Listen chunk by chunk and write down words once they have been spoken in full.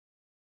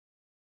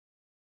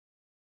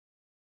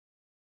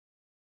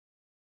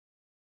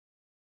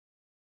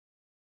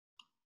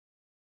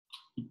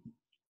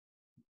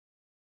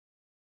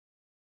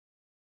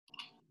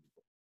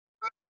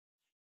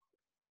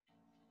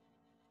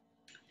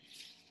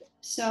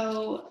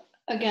So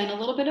again, a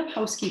little bit of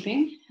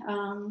housekeeping.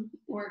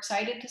 We're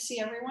excited to see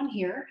everyone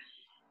here.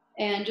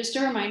 And just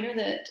a reminder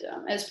that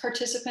as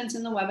participants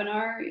in the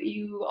webinar,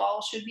 you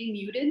all should be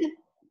muted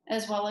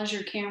as well as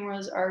your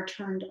cameras are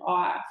turned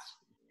off.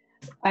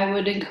 I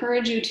would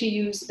encourage you to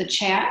use the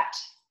chat.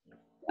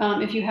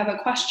 If you have a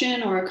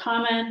question or a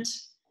comment,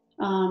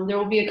 there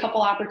will be a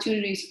couple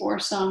opportunities for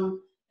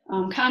some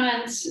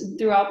comments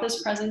throughout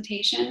this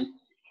presentation,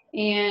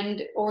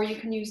 or you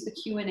can use the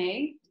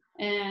Q&A.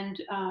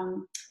 And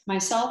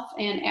myself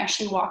and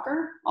Ashley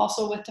Walker,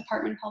 also with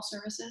Department of Health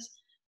Services,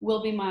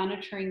 will be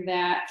monitoring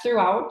that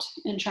throughout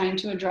and trying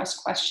to address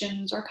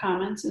questions or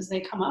comments as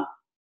they come up.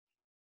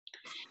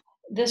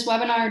 This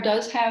webinar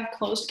does have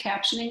closed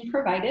captioning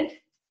provided,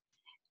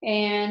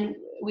 and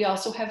we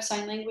also have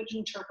sign language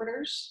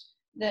interpreters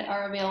that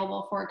are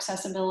available for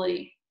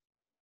accessibility.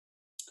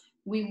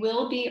 We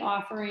will be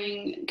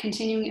offering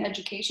continuing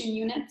education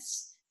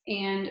units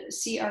and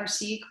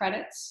CRC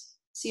credits.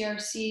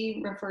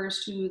 CRC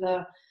refers to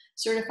the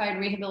Certified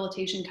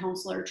Rehabilitation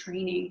Counselor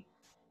Training.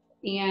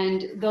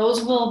 And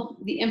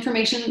the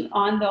information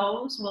on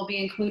those will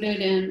be included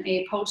in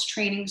a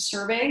post-training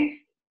survey.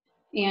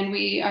 And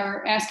we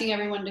are asking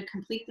everyone to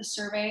complete the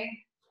survey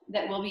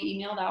that will be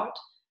emailed out,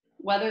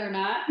 whether or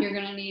not you're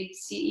going to need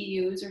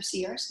CEUs or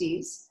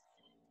CRCs,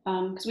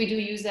 because we do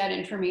use that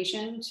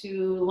information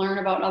to learn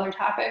about other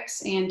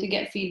topics and to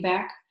get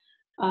feedback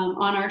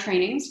on our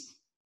trainings.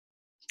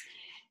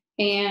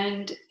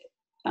 And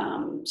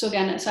so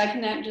again, aside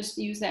from that, just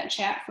use that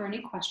chat for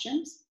any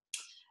questions.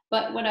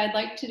 But what I'd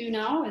like to do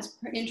now is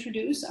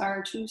introduce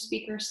our two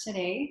speakers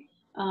today.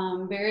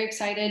 Very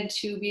excited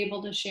to be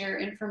able to share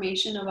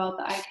information about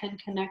the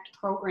iCanConnect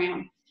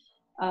program.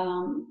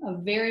 A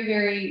very,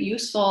 very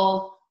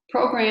useful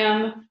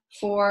program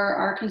for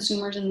our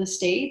consumers in the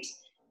state,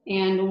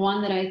 and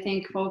one that I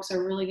think folks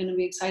are really going to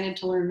be excited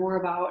to learn more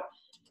about.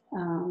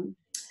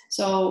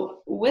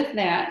 So with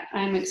that,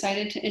 I'm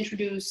excited to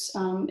introduce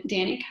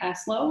Dani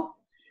Kaslow.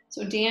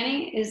 So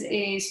Dani is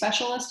a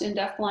specialist in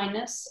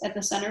deafblindness at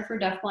the Center for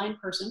Deafblind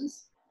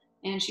Persons,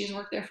 and she's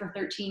worked there for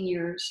 13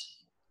 years.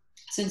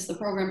 Since the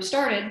program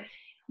started,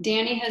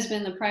 Dani has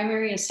been the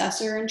primary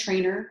assessor and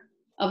trainer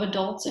of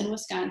adults in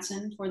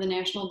Wisconsin for the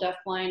National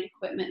Deafblind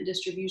Equipment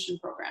Distribution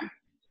Program,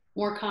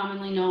 more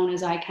commonly known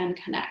as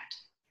iCanConnect.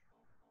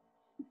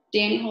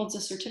 Dani holds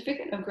a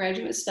certificate of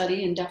graduate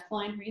study in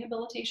deafblind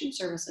rehabilitation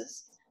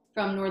services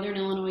from Northern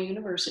Illinois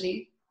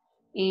University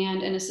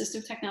and an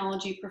assistive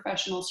technology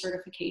professional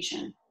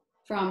certification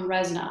from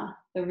RESNA,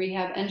 the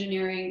Rehab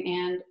Engineering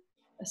and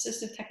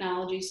Assistive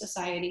Technology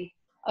Society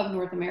of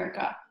North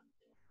America.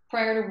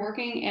 Prior to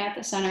working at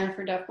the Center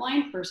for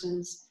Deafblind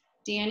Persons,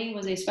 Dani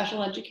was a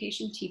special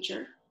education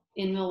teacher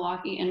in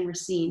Milwaukee and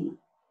Racine.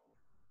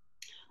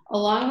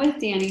 Along with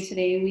Dani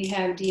today, we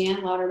have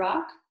Deanne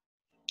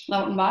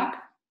Lautenbach.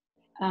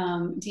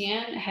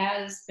 Deanne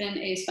has been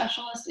a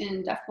specialist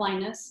in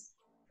deafblindness,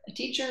 a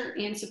teacher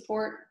and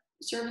support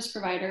service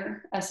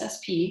provider,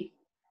 SSP,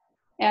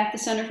 at the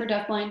Center for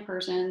Deafblind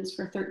Persons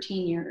for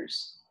 13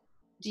 years.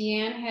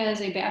 Deanne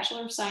has a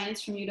Bachelor of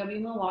Science from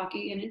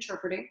UW-Milwaukee in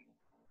interpreting.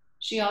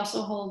 She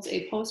also holds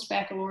a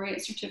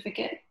post-baccalaureate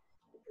certificate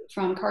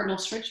from Cardinal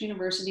Stritch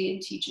University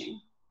in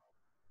teaching.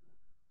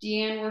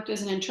 Deanne worked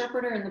as an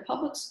interpreter in the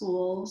public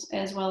schools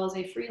as well as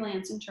a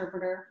freelance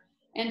interpreter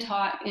and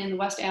taught in the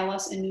West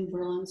Allis and New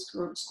Berlin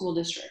school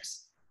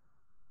districts.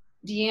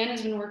 Deanne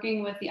has been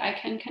working with the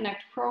iCanConnect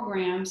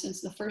program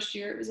since the first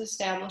year it was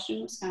established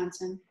in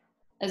Wisconsin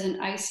as an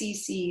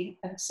ICC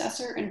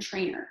assessor and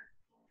trainer.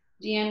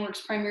 Deanne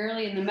works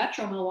primarily in the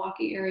Metro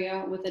Milwaukee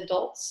area with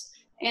adults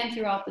and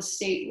throughout the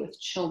state with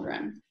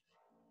children.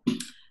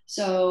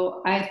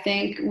 So I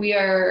think we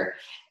are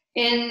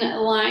in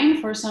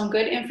line for some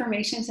good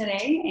information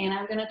today, and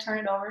I'm going to turn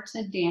it over to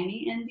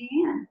Dani and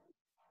Deanne.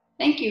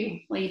 Thank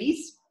you,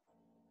 ladies.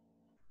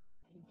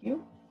 Thank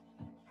you.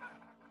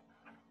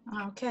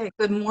 Okay,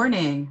 good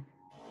morning.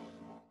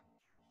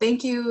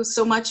 Thank you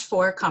so much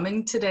for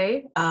coming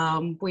today.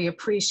 We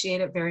appreciate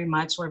it very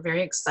much. We're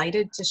very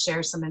excited to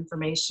share some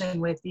information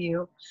with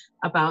you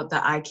about the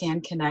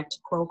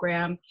iCanConnect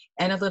program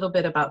and a little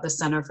bit about the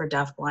Center for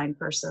Deafblind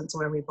Persons,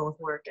 where we both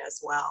work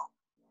as well.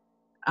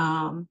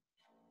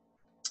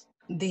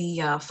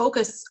 The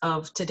focus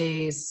of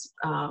today's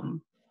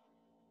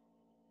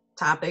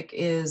topic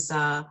is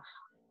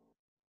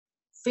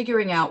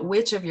figuring out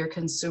which of your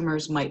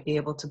consumers might be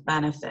able to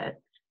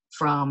benefit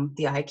from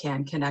the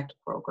iCanConnect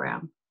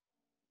program.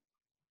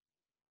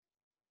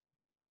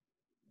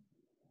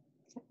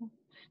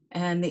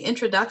 And the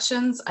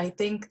introductions, I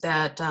think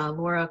that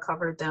Laura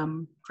covered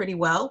them pretty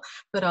well,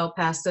 but I'll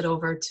pass it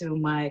over to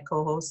my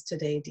co-host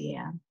today,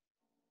 Deanne.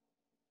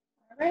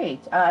 All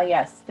right,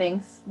 yes,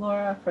 thanks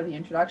Laura for the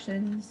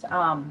introductions.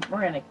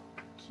 We're gonna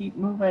keep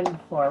moving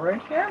forward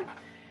here.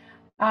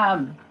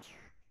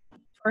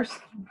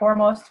 First and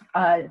foremost,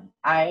 Dani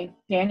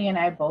and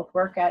I both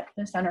work at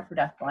the Center for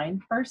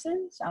Deafblind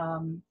Persons,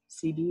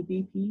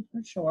 CDBP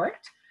for short.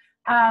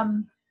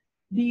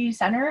 The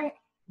center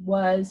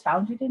was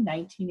founded in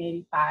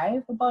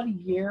 1985, about a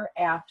year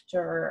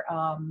after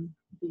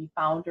the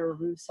founder,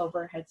 Ruth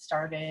Silver, had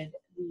started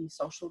the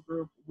social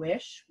group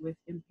WISH with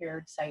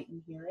impaired sight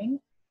and hearing.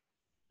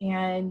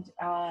 And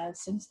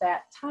since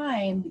that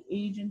time, the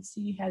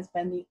agency has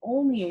been the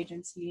only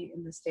agency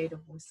in the state of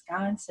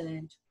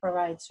Wisconsin to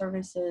provide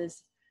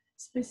services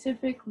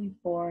specifically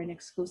for and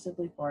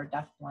exclusively for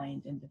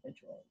deafblind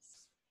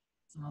individuals.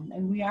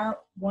 And we are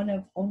one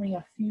of only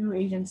a few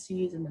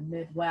agencies in the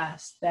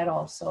Midwest that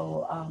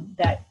also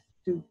that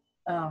do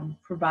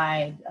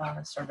provide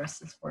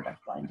services for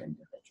deafblind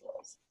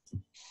individuals.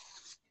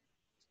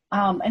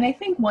 And I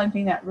think one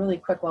thing that really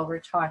quick while we're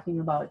talking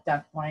about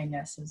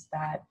deafblindness is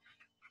that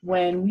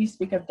when we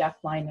speak of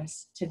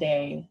deafblindness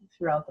today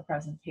throughout the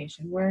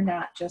presentation, we're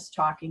not just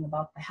talking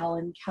about the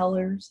Helen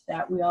Kellers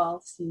that we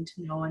all seem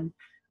to know and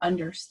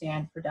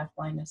understand for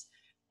deafblindness,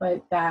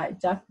 but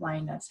that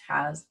deafblindness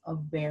has a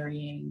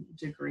varying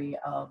degree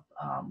of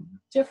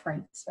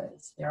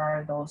differences. There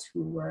are those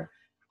who were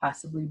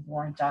possibly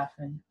born deaf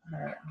and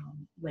are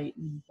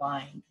latent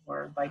blind,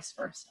 or vice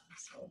versa.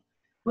 So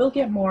we'll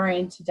get more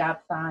into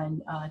depth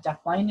on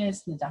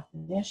deafblindness and the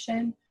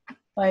definition,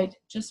 but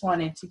just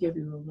wanted to give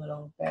you a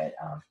little bit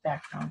of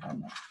background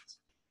on that.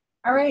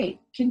 All right,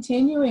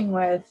 continuing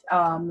with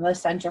the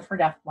Center for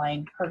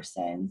Deafblind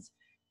Persons,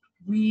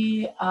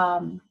 we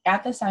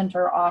at the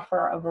center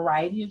offer a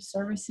variety of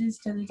services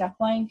to the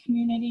deafblind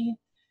community.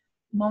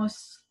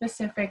 Most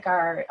specific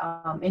are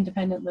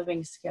independent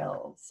living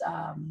skills,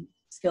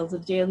 skills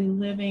of daily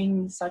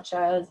living such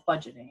as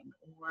budgeting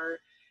or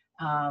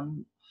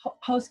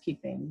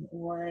housekeeping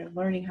or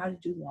learning how to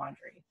do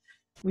laundry.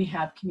 We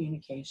have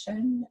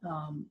communication.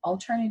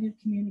 Alternative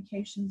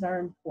communications are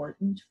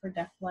important for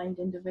deafblind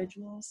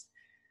individuals.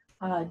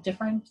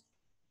 Different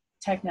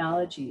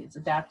technologies,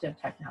 adaptive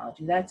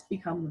technology, that's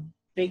become a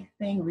big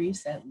thing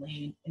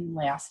recently in the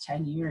last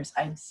 10 years.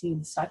 I've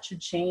seen such a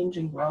change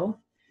in growth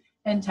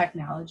in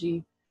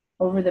technology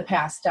over the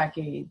past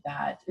decade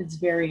that it's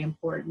very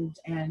important,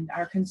 and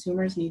our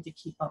consumers need to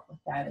keep up with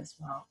that as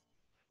well.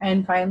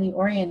 And finally,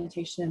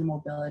 orientation and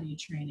mobility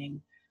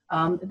training.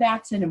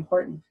 That's an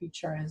important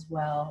feature as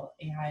well.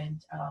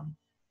 And,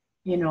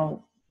 you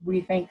know, we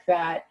think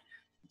that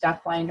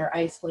deafblind are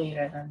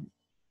isolated, and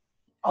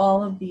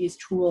all of these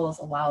tools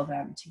allow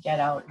them to get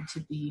out and to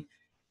be,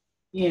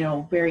 you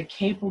know, very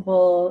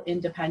capable,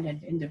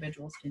 independent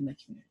individuals in the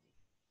community.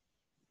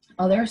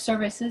 Other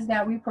services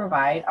that we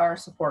provide are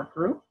support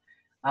group.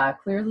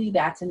 Clearly,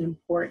 that's an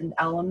important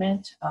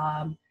element.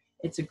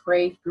 It's a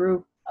great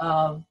group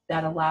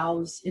that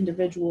allows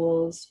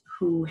individuals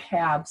who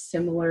have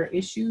similar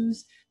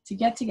issues to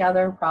get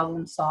together,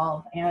 problem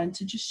solve, and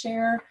to just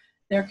share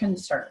their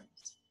concerns.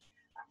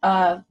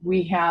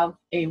 We have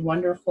a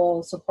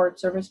wonderful support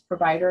service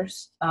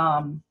providers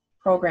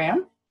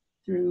program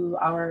through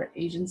our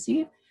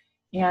agency.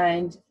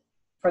 And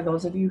for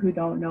those of you who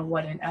don't know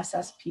what an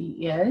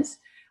SSP is,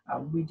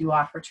 we do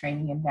offer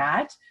training in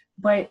that,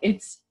 but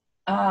it's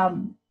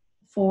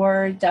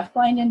for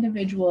deafblind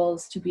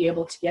individuals to be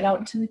able to get out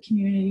into the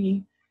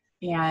community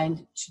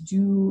and to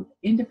do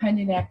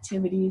independent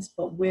activities,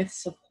 but with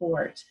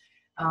support.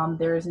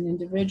 There is an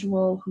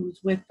individual who's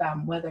with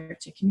them, whether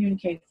to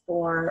communicate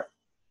for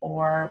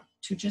or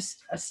to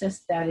just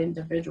assist that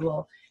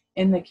individual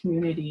in the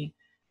community.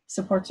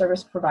 Support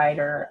service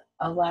provider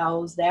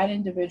allows that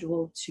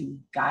individual to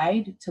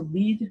guide, to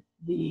lead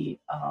the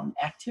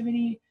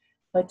activity,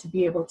 but to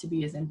be able to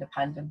be as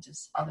independent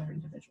as other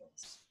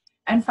individuals.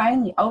 And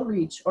finally,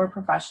 outreach or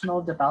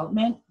professional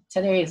development.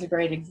 Today is a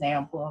great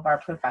example of our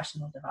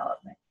professional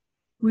development.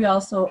 We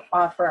also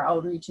offer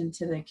outreach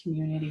into the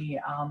community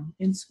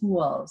in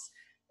schools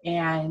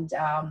and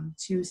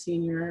to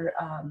senior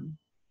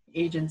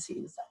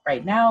agencies.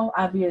 Right now,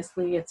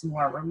 obviously, it's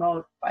more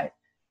remote, but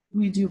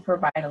we do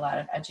provide a lot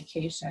of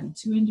education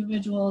to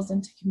individuals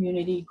and to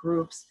community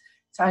groups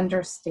to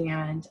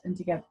understand and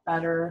to get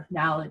better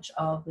knowledge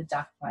of the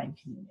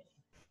deafblind community.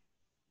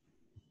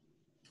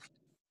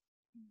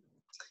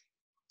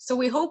 So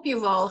we hope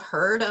you've all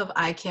heard of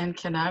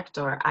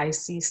iCanConnect or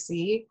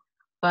ICC,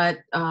 but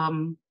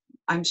I'm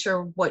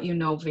sure what you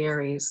know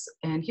varies.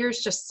 And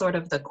here's just sort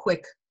of the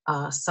quick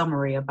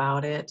summary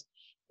about it.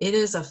 It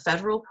is a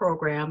federal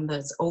program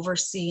that's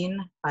overseen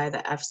by the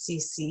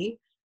FCC,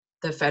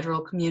 the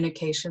Federal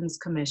Communications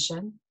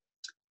Commission,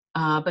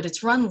 but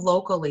it's run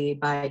locally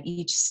by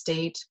each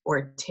state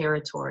or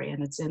territory,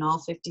 and it's in all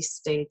 50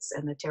 states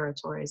and the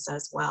territories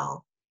as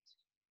well.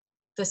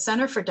 The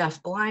Center for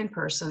Deafblind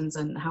Persons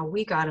and how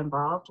we got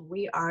involved,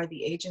 we are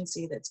the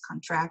agency that's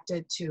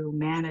contracted to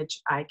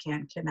manage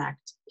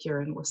iCanConnect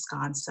here in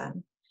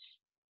Wisconsin.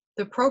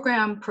 The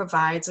program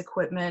provides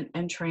equipment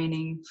and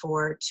training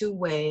for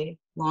two-way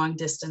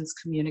long-distance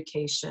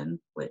communication,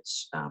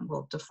 which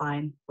we'll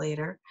define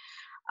later,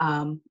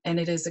 and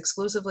it is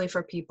exclusively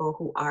for people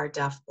who are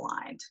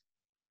deafblind.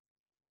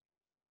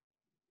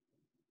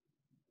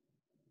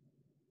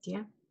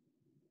 Yeah.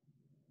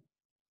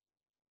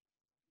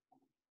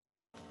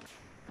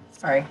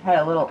 Sorry, had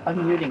a little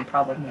unmuting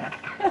problem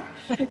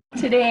there.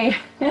 Today,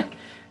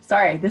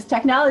 Sorry, this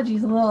technology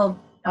is a little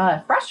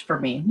fresh for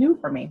me, new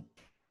for me.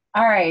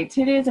 All right,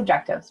 today's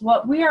objectives.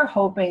 What we are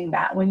hoping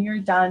that when you're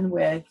done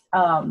with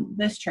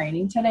this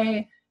training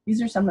today,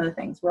 these are some of the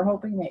things we're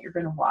hoping that you're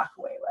going to walk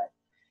away with.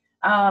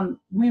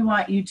 We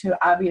want you to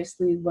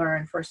obviously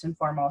learn first and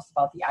foremost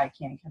about the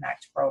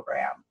iCanConnect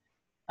program.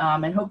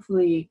 And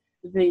hopefully,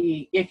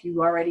 if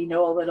you already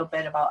know a little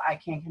bit about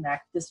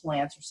iCanConnect, this will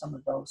answer some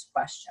of those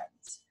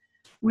questions.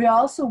 We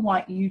also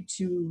want you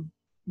to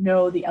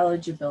know the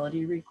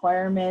eligibility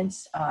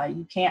requirements.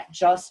 You can't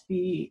just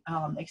be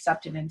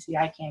accepted into the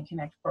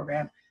iCanConnect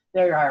program.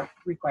 There are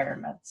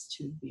requirements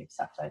to be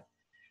accepted.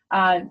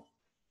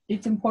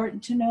 It's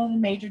important to know the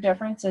major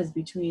differences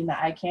between the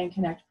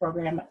iCanConnect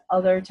program and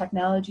other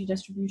technology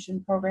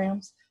distribution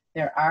programs.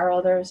 There are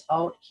others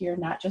out here,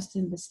 not just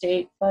in the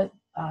state, but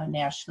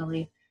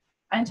nationally,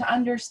 and to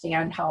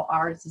understand how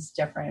ours is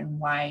different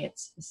and why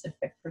it's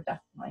specific for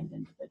deafblind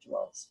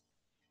individuals.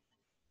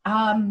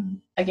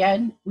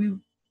 Again,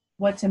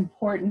 what's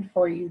important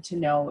for you to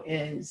know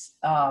is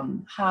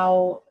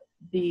how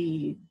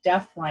the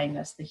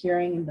deafblindness, the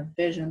hearing and the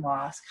vision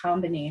loss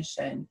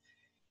combination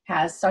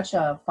has such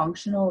a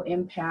functional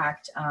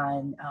impact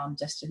on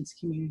distance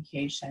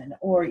communication,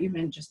 or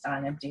even just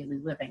on a daily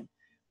living.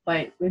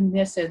 But in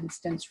this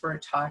instance, we're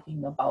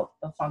talking about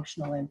the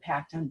functional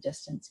impact on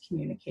distance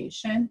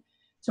communication.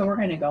 So we're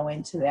going to go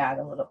into that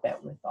a little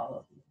bit with all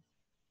of you.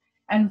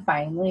 And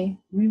finally,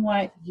 we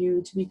want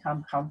you to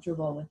become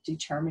comfortable with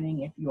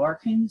determining if your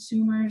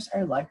consumers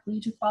are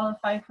likely to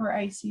qualify for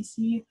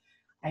ICC.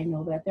 I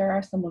know that there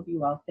are some of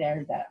you out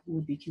there that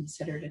would be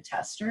considered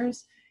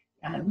testers,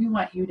 and we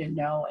want you to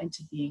know and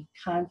to be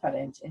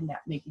confident in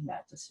that, making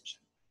that decision.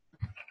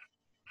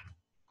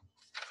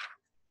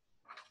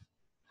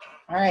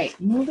 All right,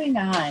 moving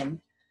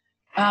on.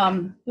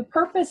 The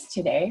purpose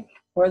today,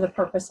 or the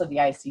purpose of the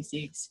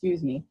ICC,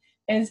 excuse me,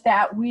 is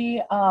that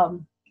we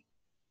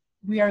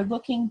are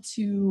looking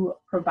to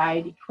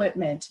provide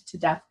equipment to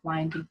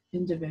deafblind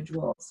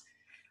individuals.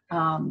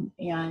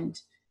 And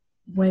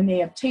when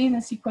they obtain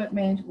this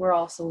equipment, we're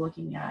also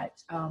looking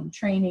at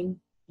training,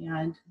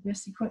 and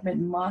this equipment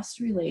must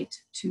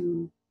relate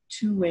to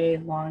two-way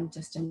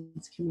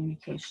long-distance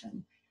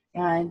communication.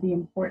 And the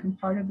important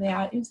part of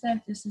that is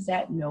that this is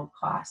at no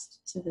cost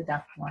to the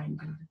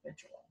deafblind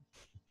individual.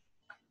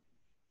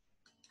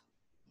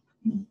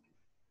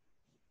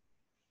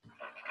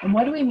 And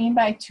what do we mean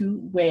by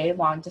two-way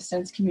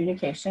long-distance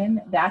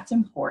communication? That's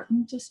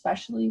important,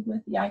 especially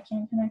with the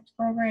iCanConnect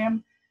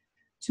program.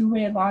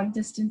 Two-way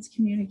long-distance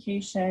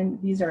communication,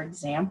 these are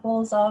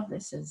examples of,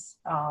 this is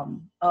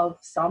of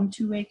some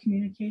two-way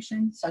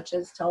communication, such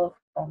as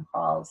telephone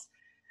calls,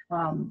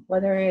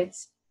 whether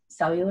it's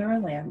cellular or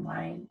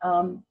landline,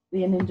 an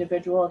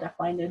individual, a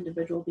deafblind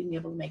individual being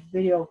able to make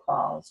video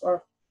calls,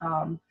 or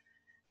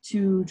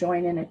to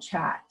join in a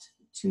chat,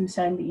 to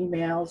send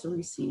emails or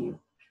receive,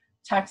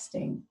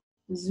 texting,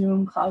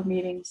 Zoom, cloud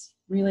meetings,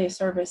 relay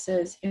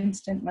services,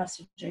 instant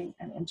messaging,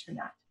 and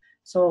internet.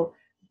 So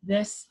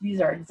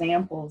these are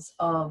examples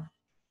of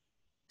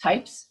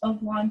types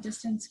of long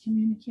distance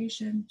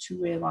communication,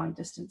 two-way long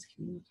distance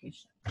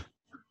communication.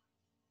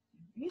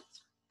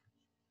 Right.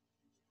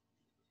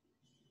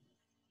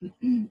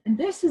 And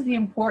this is the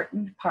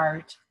important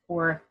part,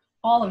 or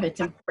all of it's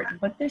important,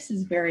 but this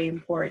is very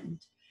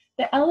important.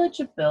 The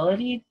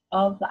eligibility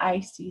of the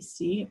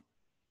ICC,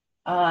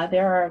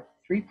 there are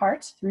three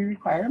parts, three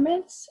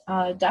requirements.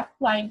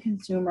 Deafblind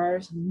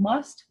consumers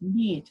must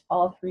meet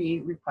all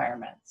three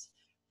requirements.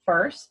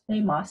 First,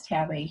 they must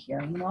have a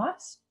hearing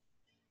loss.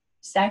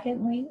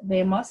 Secondly,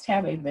 they must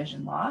have a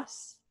vision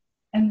loss.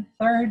 And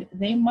third,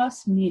 they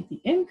must meet the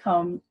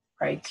income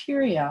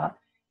criteria.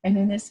 And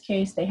in this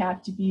case, they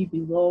have to be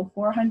below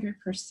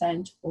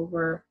 400%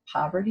 over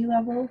poverty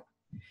level.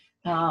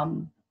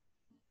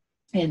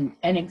 And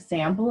an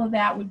example of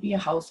that would be a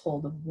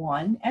household of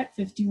one at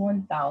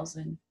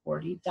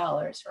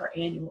 $51,040 for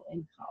annual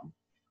income,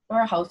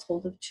 or a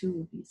household of two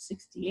would be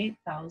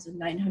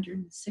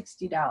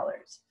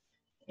 $68,960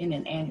 in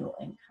an annual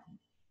income.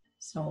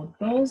 So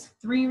those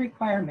three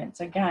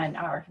requirements, again,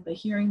 are the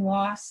hearing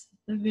loss,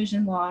 the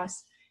vision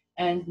loss,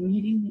 and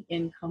meeting the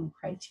income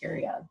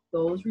criteria.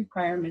 Those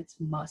requirements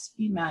must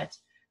be met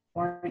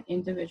for an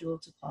individual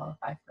to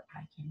qualify for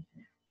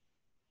iCanConnect.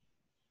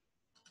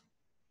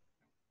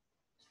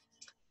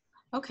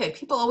 Okay,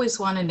 people always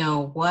want to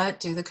know,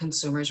 what do the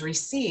consumers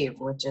receive,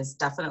 which is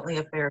definitely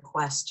a fair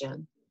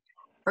question.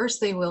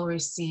 First, they will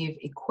receive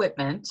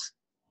equipment,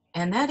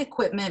 and that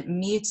equipment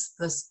meets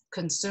the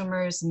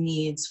consumer's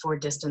needs for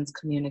distance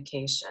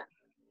communication.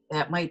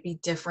 That might be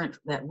different,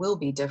 that will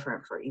be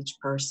different for each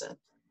person.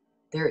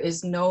 There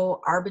is no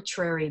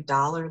arbitrary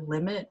dollar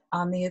limit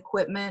on the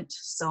equipment.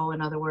 So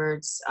in other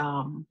words,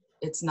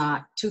 it's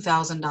not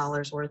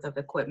 $2,000 worth of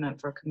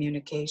equipment for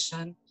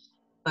communication,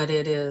 but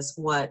it is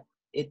what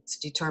it's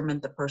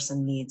determined the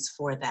person needs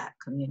for that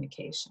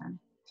communication.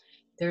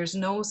 There's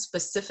no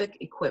specific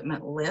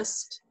equipment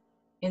list.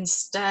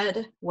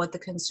 Instead, what the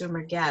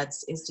consumer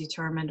gets is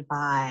determined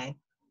by,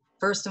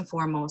 first and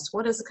foremost,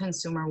 what does the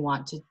consumer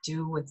want to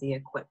do with the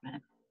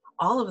equipment?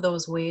 all of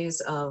those ways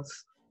of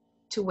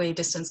two-way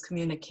distance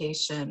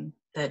communication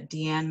that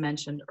Deanne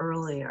mentioned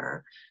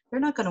earlier, they're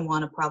not going to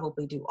want to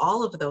probably do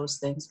all of those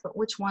things, but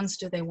which ones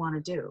do they want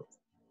to do?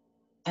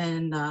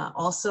 And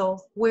also,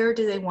 where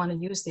do they want to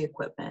use the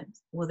equipment?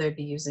 Will they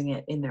be using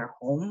it in their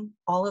home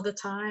all of the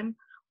time?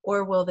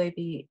 Or will they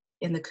be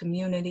in the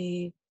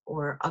community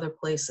or other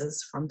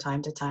places from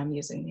time to time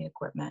using the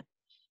equipment?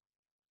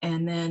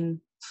 And then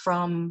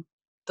from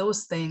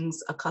those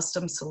things, a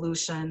custom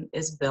solution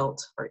is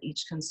built for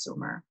each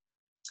consumer.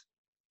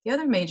 The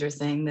other major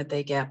thing that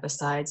they get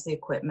besides the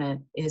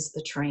equipment is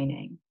the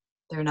training.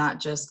 They're not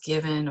just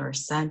given or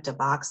sent a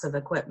box of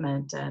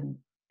equipment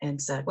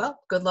and said, well,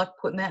 good luck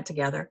putting that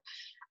together.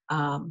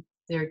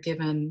 They're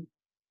given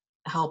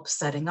help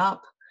setting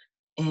up,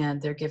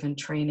 and they're given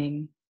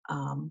training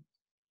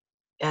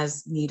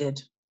as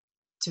needed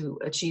to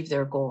achieve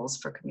their goals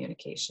for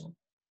communication.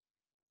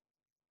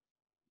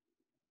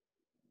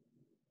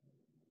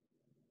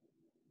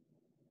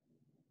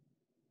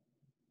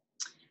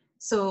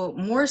 So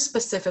more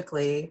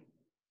specifically,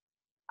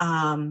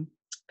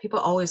 people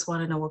always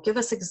want to know, well, give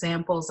us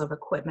examples of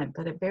equipment,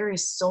 but it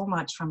varies so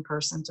much from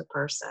person to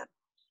person.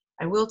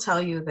 I will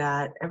tell you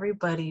that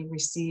everybody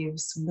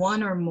receives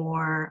one or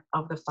more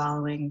of the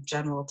following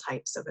general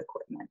types of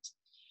equipment.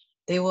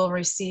 They will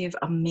receive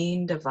a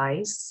main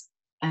device,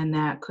 and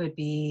that could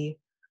be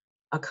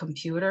a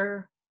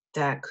computer,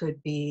 that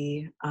could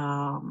be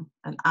an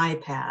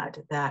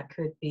iPad, that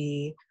could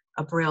be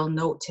a Braille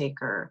note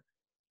taker,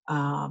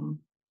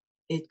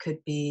 it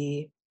could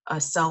be a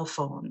cell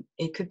phone,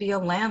 it could be a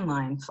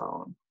landline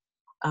phone,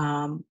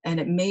 and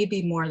it may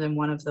be more than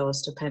one of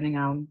those depending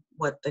on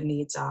what the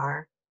needs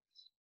are.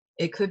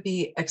 It could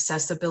be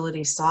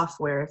accessibility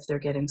software if they're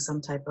getting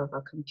some type of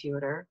a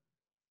computer.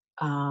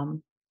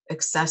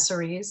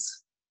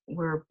 Accessories,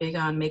 we're big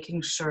on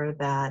making sure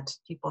that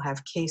people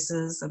have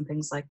cases and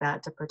things like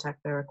that to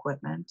protect their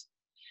equipment.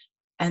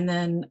 And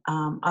then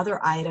other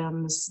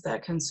items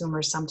that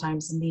consumers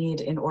sometimes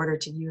need in order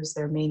to use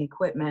their main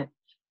equipment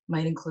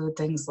might include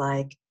things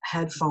like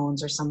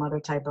headphones or some other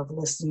type of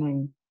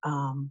listening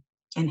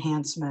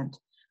enhancement,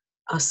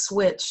 a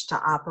switch to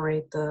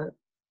operate the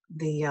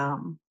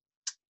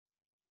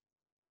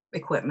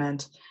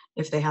equipment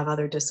if they have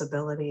other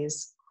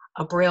disabilities,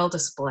 a Braille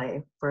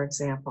display, for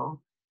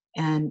example.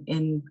 And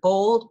in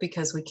bold,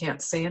 because we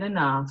can't say it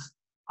enough,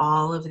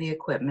 all of the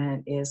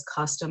equipment is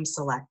custom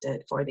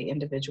selected for the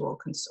individual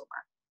consumer.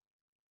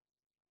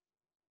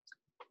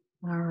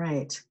 All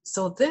right,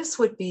 so this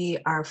would be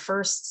our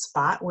first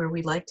spot where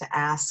we'd like to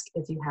ask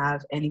if you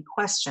have any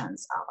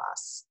questions of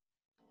us.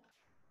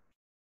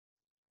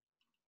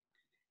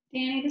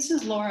 Dani, this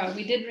is Laura.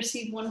 We did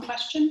receive one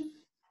question.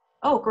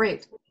 Oh,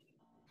 great.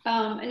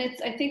 And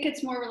I think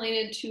it's more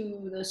related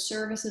to the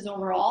services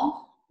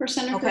overall for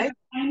Center for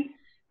Deafblind.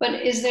 But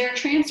is there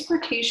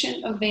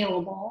transportation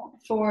available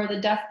for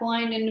the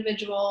deafblind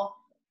individual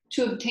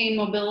to obtain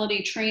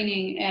mobility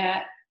training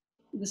at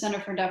the Center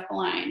for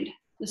Deafblind?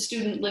 The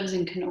student lives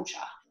in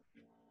Kenosha.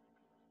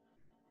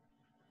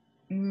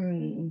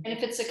 And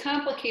if it's a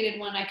complicated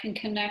one, I can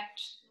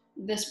connect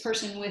this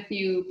person with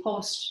you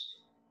post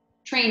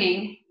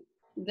training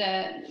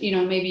that, you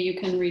know, maybe you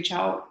can reach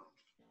out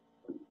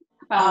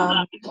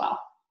as well.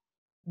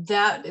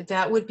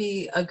 That would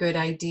be a good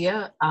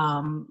idea.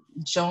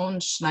 Joan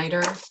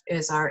Schneider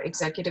is our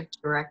executive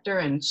director,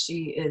 and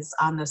she is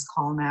on this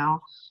call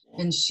now,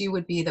 and she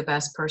would be the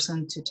best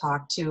person to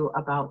talk to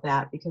about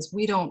that, because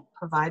we don't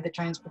provide the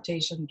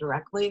transportation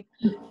directly,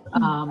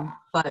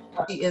 but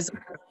she is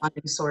one of the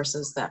funding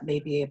sources that may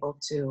be able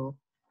to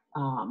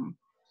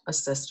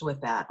assist with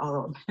that,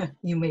 although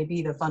you may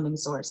be the funding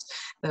source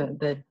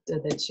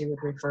that she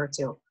would refer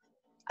to.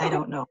 I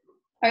don't know.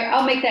 All right,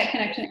 I'll make that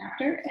connection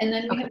after. And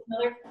then we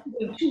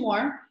have two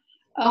more.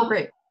 Oh,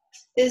 great.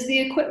 Is the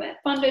equipment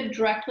funded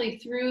directly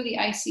through the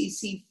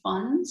ICC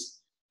funds,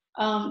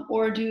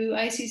 or do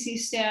ICC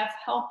staff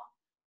help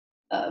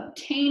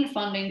obtain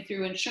funding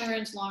through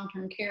insurance,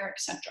 long-term care,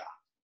 etc.?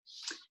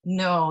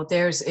 No,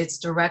 it's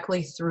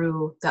directly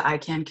through the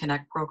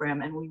iCanConnect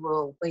program, and we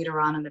will later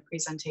on in the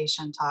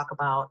presentation talk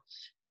about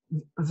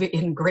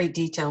in great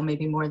detail,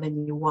 maybe more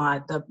than you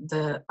want,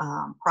 the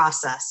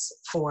process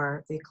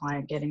for the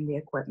client getting the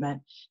equipment,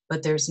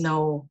 but there's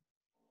no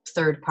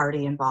third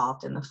party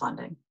involved in the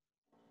funding.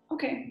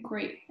 Okay,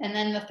 great. And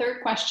then the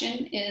third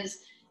question is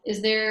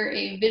there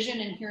a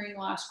vision and hearing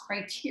loss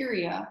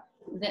criteria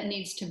that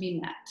needs to be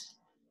met?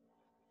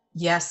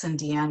 Yes, and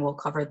Deanne will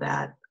cover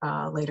that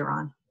later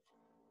on.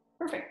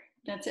 Perfect.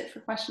 That's it for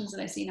questions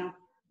that I see now.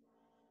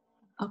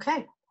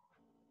 Okay.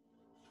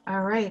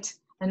 All right.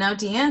 And now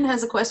Deanne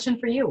has a question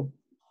for you.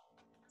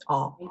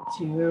 Me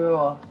too.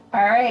 All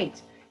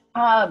right.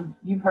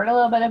 You've heard a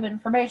little bit of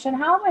information.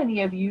 How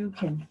many of you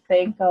can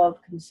think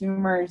of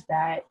consumers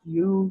that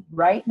you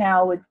right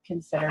now would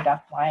consider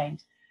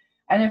deafblind?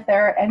 And if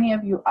there are any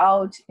of you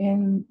out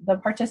in the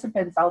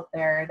participants out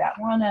there that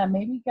want to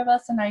maybe give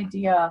us an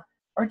idea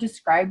or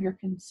describe your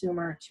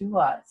consumer to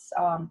us,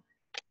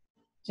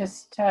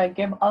 just to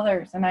give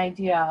others an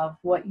idea of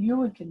what you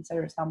would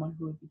consider someone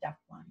who would be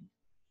deafblind.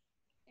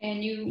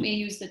 And you may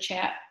use the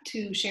chat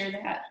to share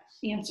that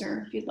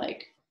answer if you'd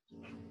like.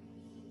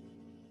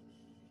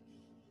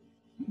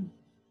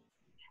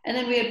 And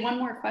then we had one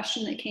more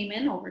question that came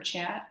in over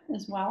chat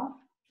as well.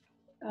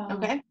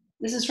 Okay.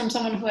 This is from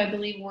someone who I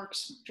believe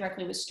works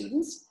directly with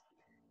students,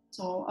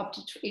 so up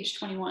to age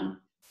 21.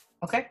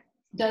 Okay.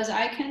 Does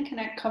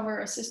iCanConnect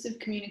cover assistive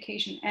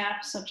communication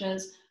apps such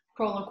as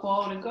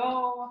Proloquo to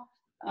Go,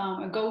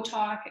 a Go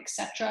Talk,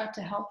 etc.,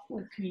 to help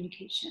with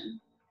communication?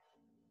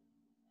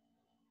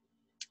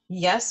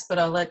 Yes, but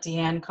I'll let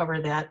Deanne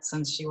cover that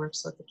since she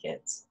works with the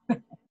kids.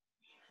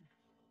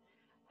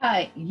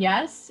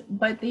 Yes,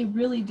 but they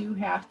really do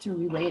have to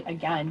relate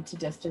again to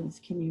distance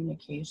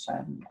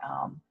communication.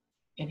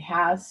 It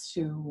has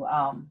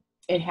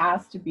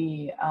to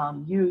be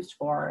used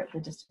for the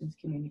distance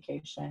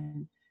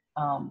communication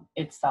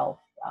itself.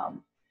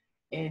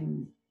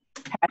 In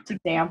past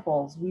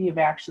examples, we have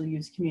actually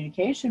used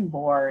communication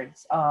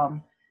boards,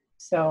 or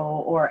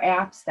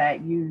apps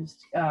that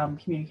used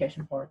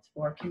communication boards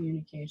for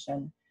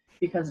communication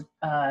because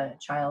a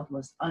child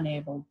was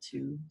unable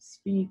to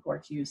speak or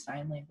to use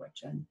sign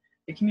language. And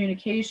the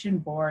communication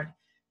board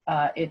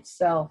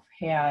itself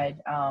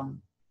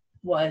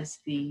was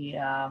the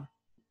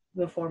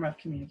form of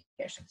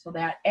communication. So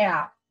that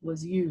app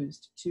was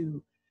used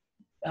to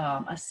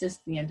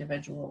assist the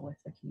individual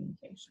with the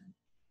communication.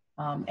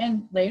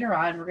 And later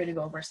on, we're going to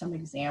go over some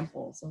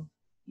examples of,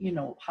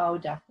 how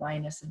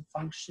deafblindness and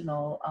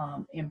functional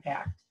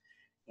impact,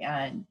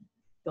 and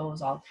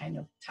those all kind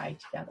of tie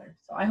together.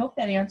 So I hope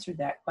that answered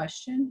that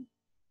question.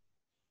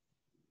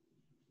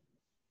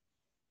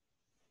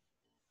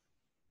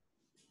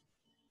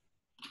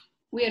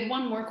 We had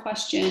one more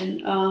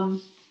question,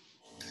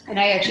 and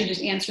I actually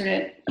just answered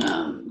it,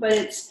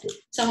 but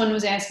someone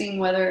was asking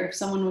whether if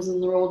someone was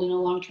enrolled in a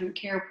long-term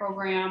care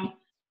program,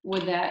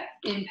 would that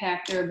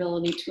impact their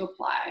ability to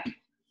apply?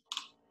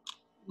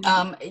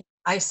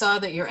 I saw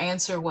that your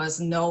answer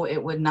was no,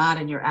 it would not,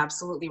 and you're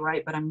absolutely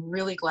right, but I'm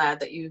really glad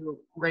that you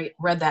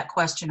read that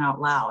question out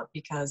loud,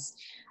 because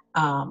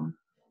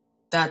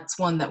that's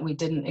one that we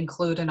didn't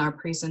include in our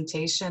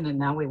presentation, and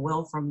now we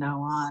will from now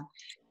on.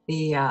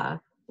 The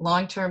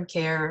long-term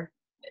care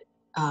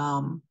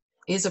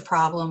is a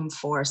problem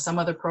for some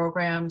other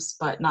programs,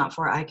 but not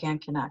for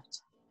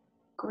iCanConnect.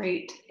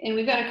 Great. And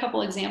we've got a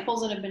couple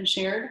examples that have been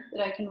shared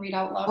that I can read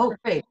out loud. Oh,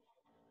 great.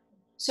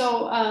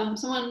 So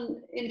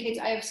someone indicates,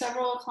 I have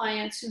several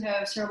clients who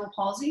have cerebral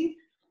palsy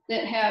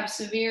that have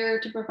severe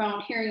to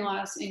profound hearing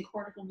loss and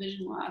cortical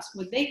vision loss.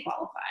 Would they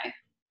qualify?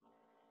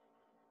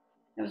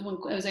 That was one.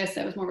 I was asked.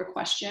 That was more of a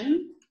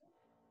question.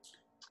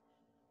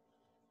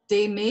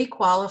 They may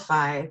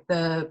qualify.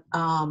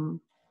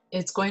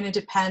 It's going to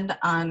depend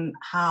on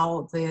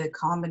how the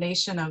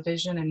combination of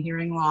vision and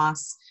hearing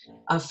loss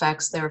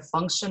affects their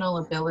functional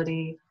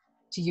ability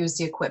to use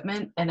the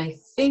equipment. And I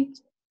think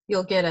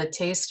you'll get a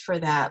taste for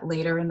that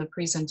later in the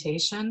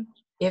presentation.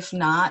 If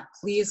not,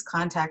 please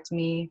contact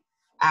me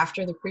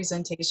after the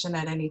presentation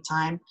at any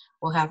time.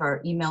 We'll have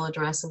our email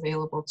address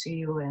available to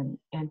you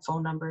and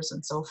phone numbers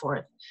and so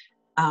forth.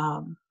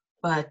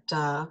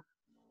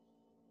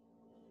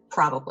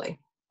 Probably.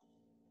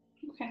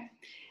 Okay.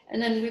 And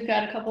then we've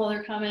got a couple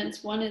other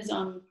comments. One is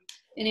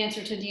in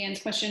answer to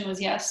Deanne's question was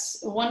yes,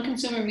 one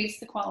consumer meets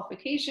the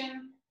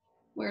qualification,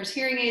 wears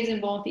hearing aids in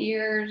both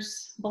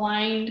ears,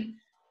 blind,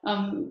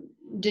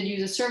 did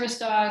use a service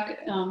dog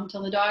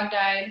until the dog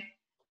died,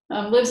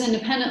 lives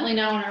independently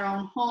now in her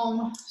own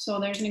home.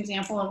 So there's an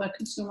example of a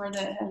consumer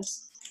that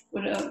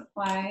would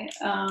apply.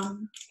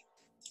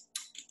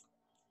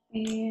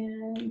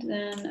 And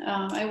then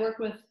I work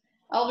with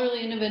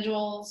elderly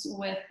individuals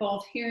with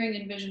both hearing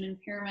and vision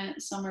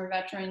impairment. Some are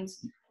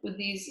veterans. Would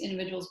these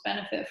individuals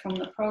benefit from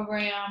the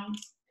program?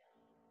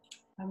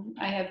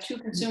 I have two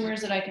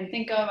consumers that I can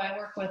think of. I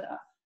work with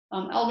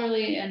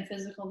elderly and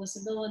physical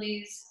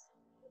disabilities.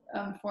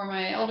 For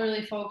my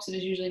elderly folks, it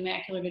is usually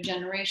macular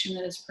degeneration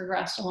that has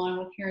progressed along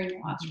with hearing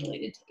loss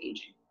related to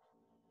aging.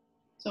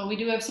 So we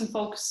do have some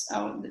folks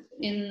out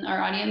in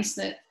our audience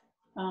that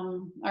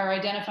are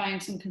identifying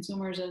some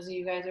consumers as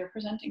you guys are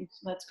presenting.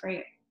 So that's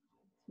great.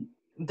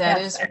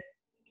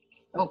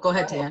 Oh, go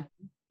ahead, Deanne.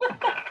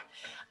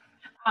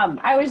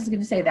 I was going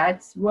to say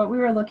that's what we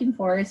were looking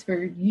for, is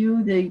for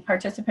you, the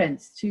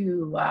participants,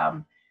 to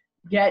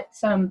get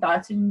some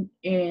thoughts and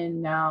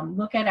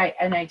look at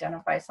and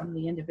identify some of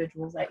the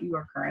individuals that you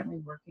are currently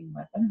working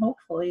with, and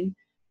hopefully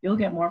you'll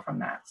get more from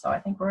that. So I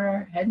think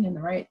we're heading in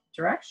the right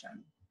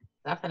direction.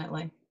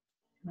 Definitely.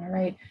 All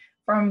right.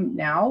 From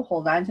now,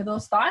 hold on to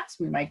those thoughts.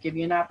 We might give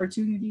you an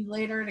opportunity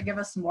later to give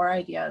us some more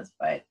ideas,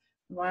 but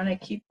we want to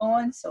keep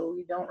going so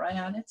we don't run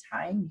out of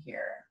time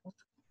here.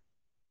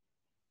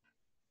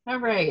 All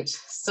right.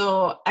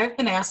 So I've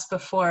been asked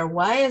before,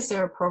 why is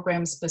there a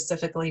program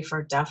specifically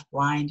for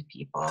deaf-blind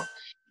people?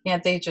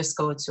 Can't they just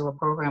go to a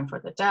program for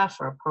the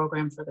deaf or a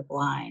program for the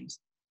blind?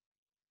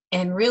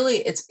 And really,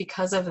 it's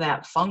because of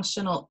that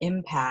functional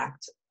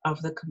impact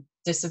of the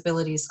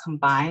disabilities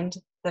combined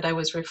that I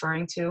was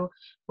referring to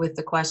with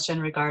the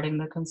question regarding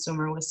the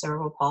consumer with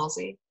cerebral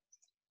palsy.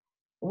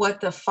 what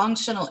the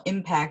functional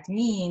impact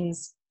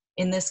means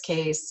in this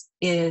case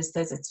is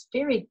that it's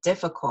very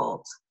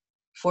difficult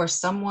for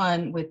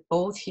someone with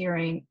both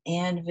hearing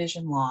and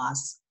vision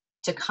loss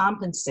to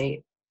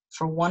compensate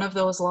for one of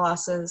those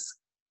losses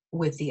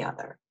with the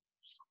other.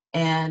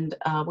 And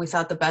we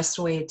thought the best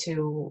way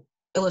to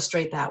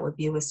illustrate that would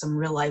be with some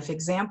real life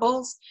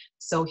examples.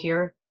 So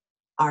here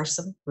are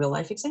some real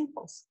life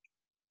examples.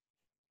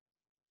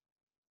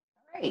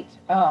 All right,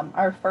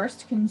 our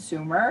first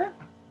consumer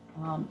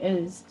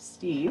is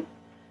Steve.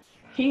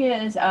 He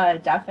is a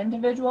deaf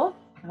individual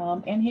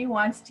and he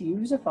wants to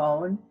use a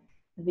phone.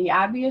 The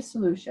obvious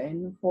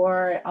solution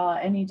for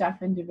any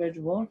deaf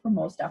individual, for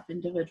most deaf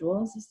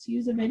individuals, is to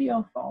use a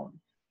video phone.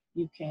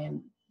 You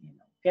can,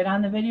 get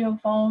on the video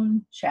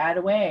phone, chat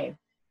away.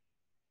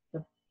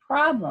 The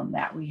problem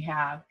that we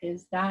have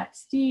is that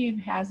Steve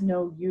has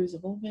no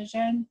usable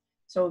vision,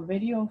 so a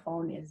video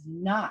phone is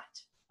not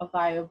a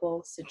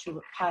viable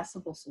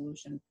possible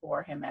solution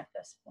for him at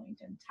this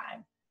point in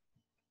time.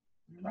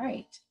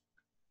 Right.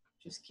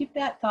 Just keep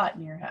that thought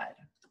in your head.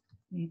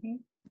 Mm-hmm.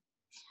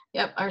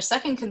 Yep, our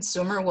second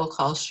consumer we'll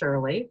call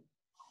Shirley.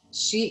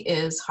 She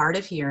is hard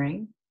of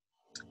hearing.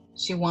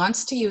 She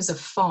wants to use a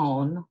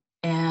phone,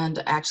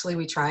 and actually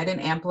we tried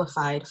an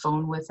amplified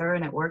phone with her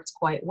and it worked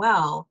quite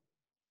well,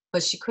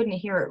 but she couldn't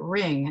hear it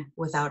ring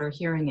without her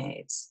hearing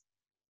aids.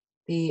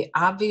 The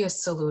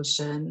obvious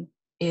solution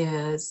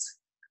is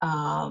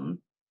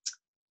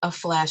a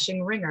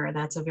flashing ringer.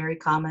 That's a very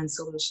common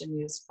solution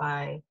used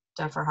by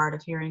deaf or hard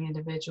of hearing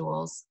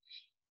individuals.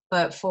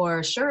 But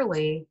for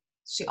Shirley,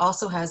 she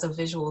also has a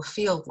visual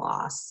field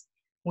loss,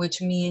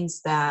 which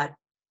means that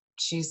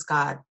she's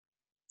got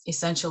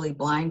essentially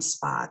blind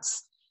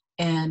spots.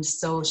 And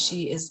so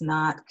she is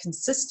not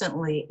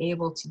consistently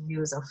able to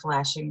use a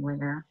flashing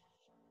ringer.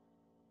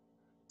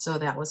 So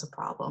that was a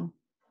problem.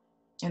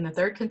 And the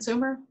third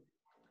consumer?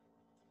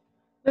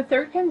 The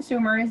third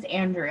consumer is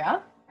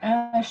Andrea.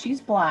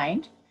 She's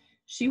blind.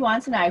 She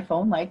wants an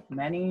iPhone like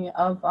many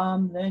of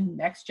the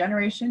next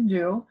generation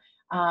do.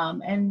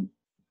 And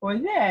for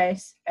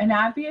this, an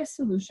obvious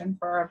solution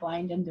for a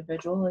blind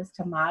individual is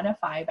to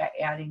modify by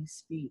adding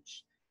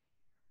speech.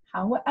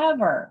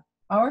 However,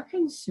 our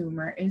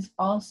consumer is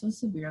also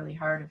severely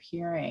hard of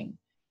hearing,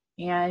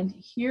 and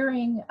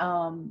hearing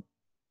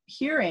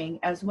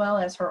as well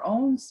as her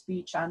own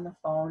speech on the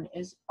phone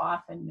is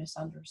often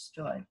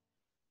misunderstood.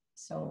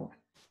 So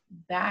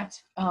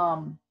that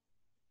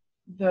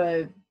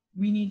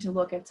we need to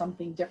look at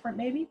something different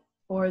maybe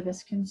for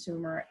this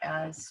consumer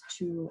as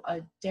to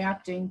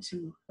adapting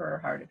to her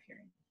hard of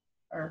hearing,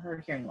 or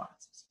her hearing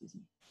loss, excuse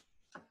me.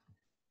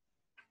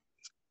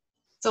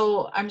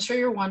 So I'm sure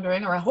you're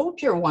wondering, or I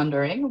hope you're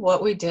wondering,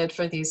 what we did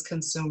for these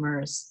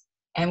consumers,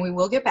 and we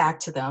will get back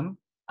to them,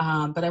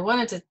 but I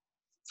wanted to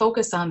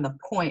focus on the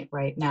point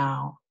right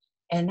now,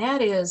 and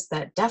that is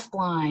that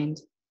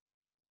deaf-blind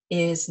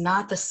is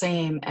not the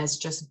same as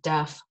just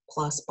deaf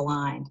plus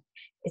blind.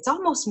 It's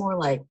almost more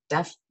like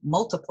deaf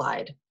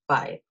multiplied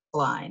by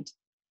blind,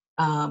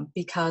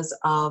 because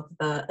of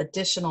the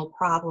additional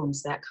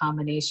problems that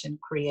combination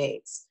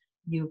creates.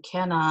 You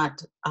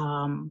cannot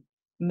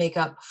make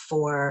up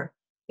for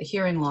the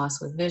hearing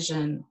loss with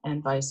vision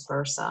and vice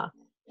versa.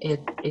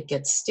 It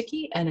gets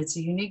sticky, and it's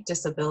a unique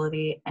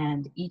disability,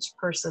 and each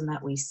person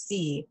that we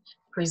see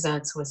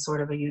presents with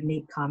sort of a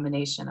unique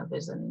combination of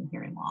vision and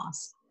hearing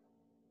loss.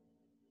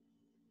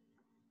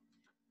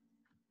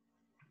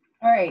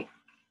 All right,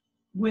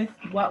 with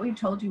what we've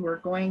told you, we're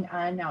going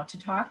on now to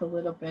talk a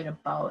little bit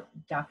about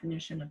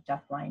definition of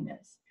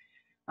deafblindness.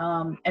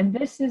 And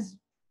this is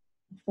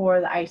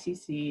for the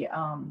ICC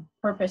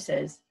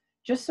purposes,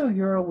 just so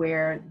you're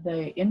aware,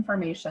 the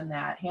information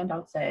that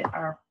handouts that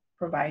are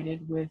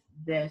provided with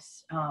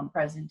this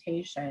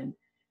presentation,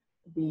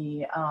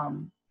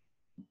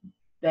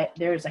 that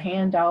there's a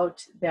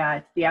handout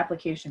that the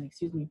application,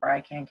 for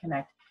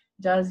iCanConnect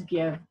does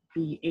give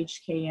the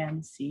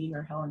HKNC,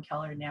 or Helen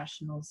Keller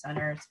National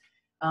Center's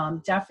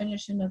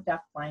definition of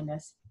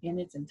deafblindness in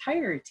its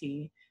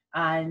entirety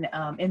on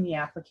in the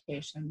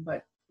application.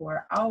 But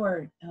for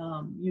our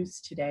use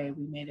today,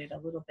 we made it a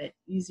little bit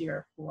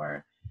easier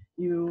for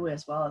you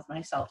as well as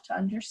myself to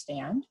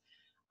understand.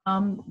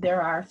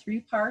 There are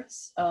three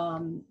parts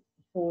to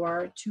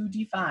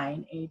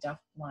define a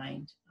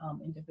deafblind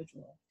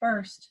individual.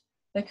 First,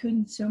 the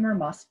consumer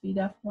must be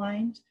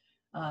deafblind.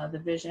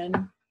 The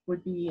vision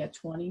would be a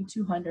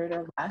 20/200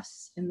 or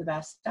less in the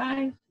best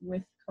eye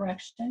with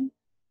correction,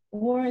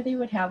 or they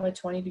would have a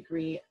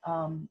 20-degree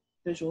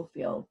visual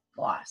field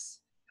loss,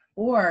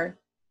 or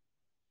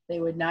they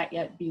would not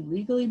yet be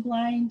legally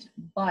blind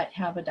but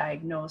have a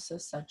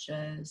diagnosis such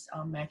as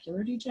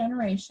macular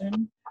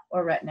degeneration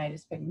or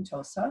retinitis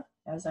pigmentosa,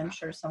 as I'm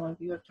sure some of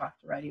you have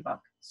talked already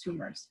about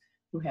consumers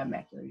who have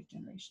macular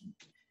degeneration.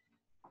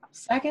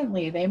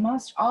 Secondly, they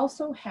must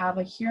also have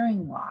a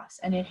hearing loss,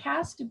 and it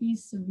has to be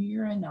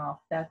severe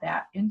enough that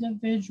that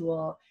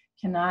individual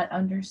cannot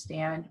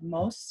understand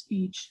most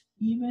speech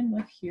even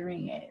with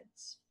hearing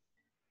aids.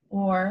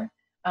 Or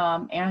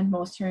and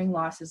most hearing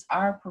losses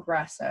are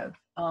progressive.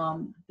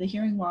 The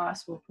hearing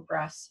loss will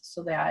progress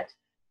so that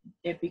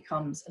it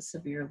becomes a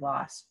severe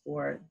loss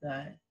for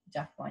the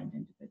deafblind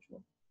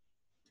individual.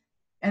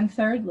 And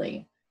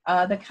thirdly,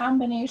 the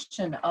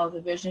combination of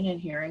the vision and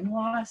hearing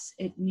loss,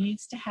 it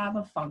needs to have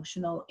a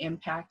functional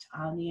impact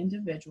on the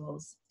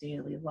individual's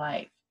daily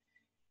life.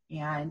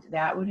 And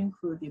that would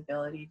include the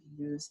ability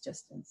to use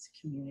distance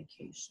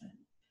communication.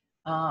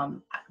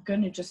 I'm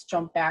going to just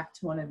jump back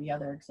to one of the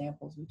other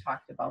examples we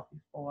talked about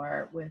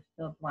before with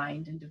the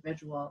blind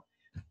individual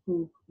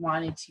who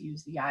wanted to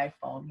use the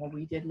iPhone. Well,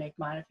 we did make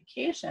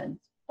modifications,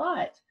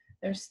 but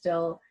there's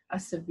still a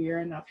severe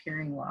enough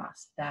hearing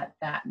loss that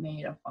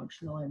made a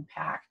functional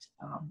impact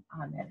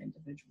on that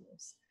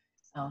individual's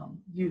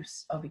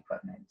use of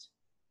equipment.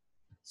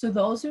 So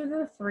those are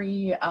the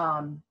three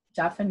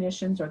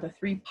definitions, or the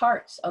three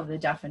parts of the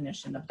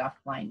definition of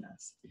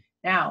deafblindness.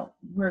 Now,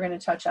 we're going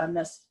to touch on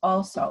this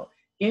also.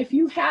 If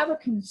you have a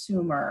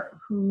consumer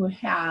who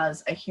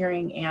has a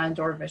hearing and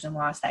or vision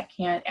loss that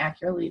can't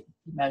accurately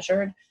be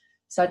measured,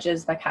 such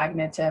as the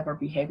cognitive or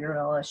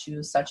behavioral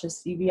issues such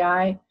as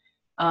CBI,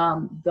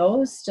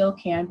 those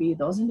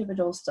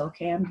individuals still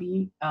can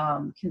be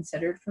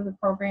considered for the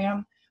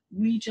program.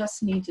 We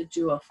just need to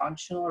do a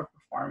functional or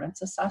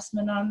performance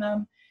assessment on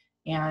them.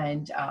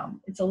 And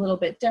it's a little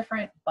bit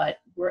different, but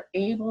we're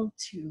able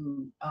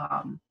to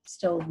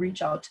still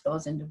reach out to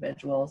those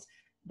individuals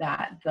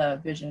that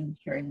the vision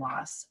hearing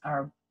loss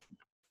are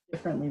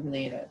differently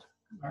related.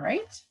 All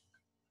right.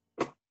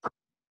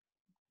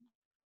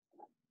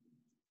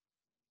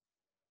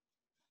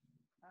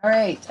 All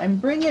right, I'm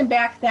bringing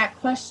back that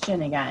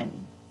question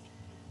again.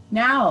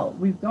 Now,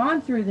 we've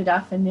gone through the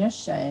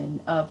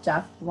definition of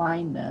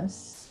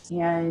deafblindness,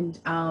 and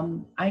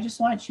I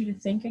just want you to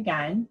think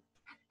again.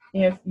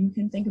 If you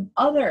can think of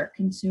other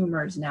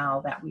consumers now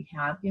that we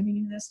have given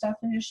you this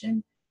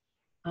definition,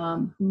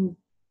 who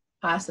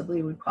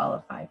possibly would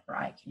qualify for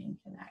iCanConnect.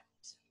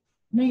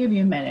 I'm going to give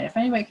you a minute. If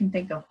anybody can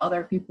think of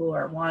other people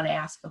or want to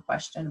ask a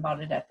question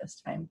about it at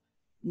this time,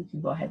 you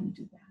can go ahead and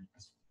do that.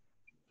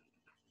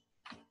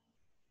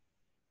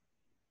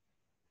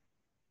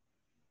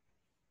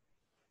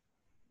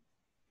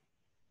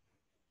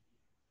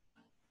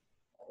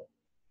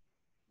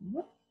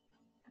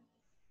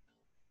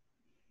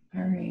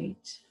 All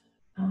right.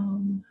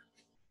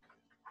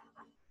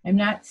 I'm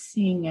not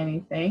seeing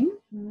anything.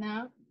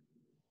 No.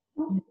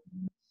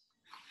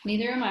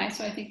 Neither am I,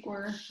 so I think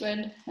we're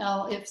good.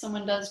 If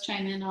someone does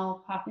chime in,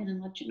 I'll pop in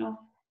and let you know.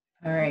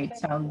 All right,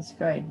 sounds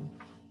good.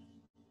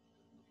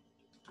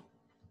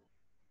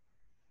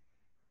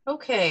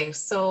 Okay,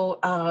 so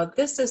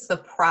this is the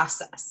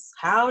process.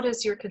 How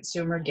does your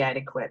consumer get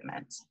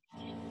equipment?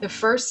 The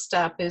first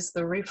step is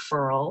the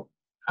referral.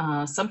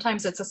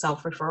 Sometimes it's a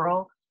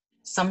self-referral.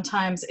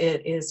 Sometimes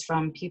it is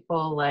from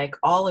people like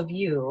all of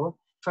you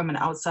from an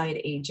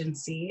outside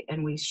agency,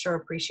 and we sure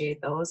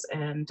appreciate those.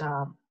 And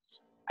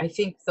I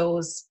think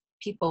those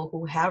people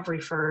who have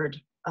referred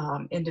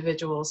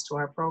individuals to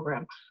our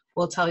program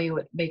will tell you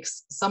it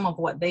makes some of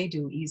what they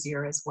do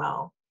easier as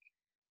well.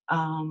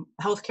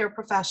 Healthcare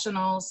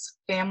professionals,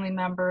 family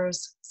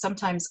members,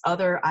 sometimes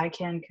other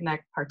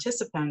iCanConnect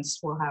participants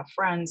will have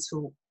friends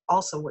who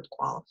also would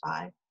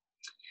qualify.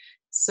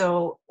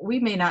 So we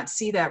may not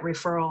see that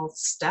referral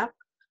step,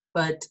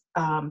 but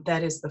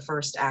that is the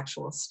first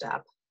actual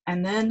step.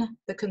 And then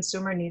the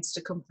consumer needs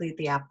to complete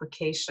the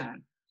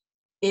application.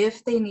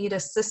 If they need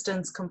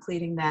assistance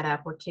completing that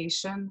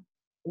application,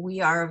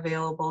 we are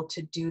available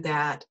to do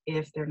that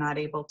if they're not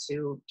able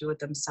to do it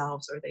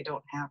themselves or they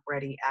don't have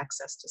ready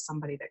access to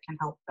somebody that can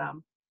help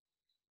them.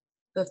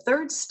 The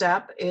third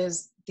step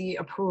is the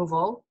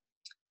approval.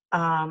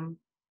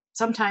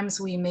 Sometimes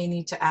we may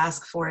need to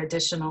ask for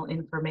additional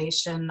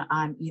information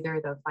on either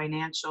the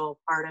financial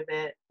part of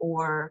it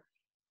or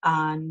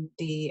on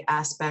the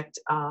aspect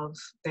of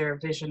their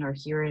vision or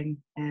hearing,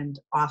 and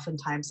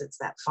oftentimes it's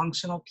that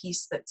functional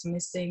piece that's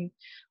missing.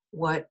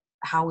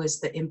 How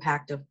is the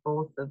impact of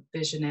both the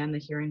vision and the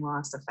hearing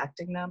loss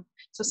affecting them?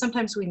 So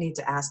sometimes we need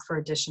to ask for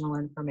additional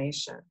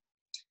information.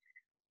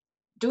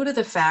 Due to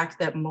the fact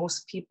that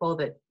most people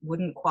that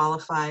wouldn't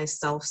qualify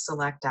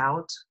self-select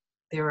out,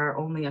 there are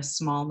only a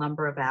small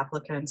number of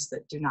applicants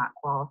that do not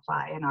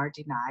qualify and are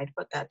denied,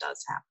 but that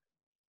does happen.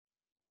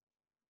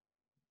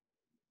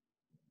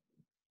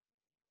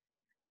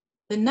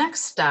 The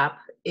next step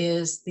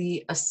is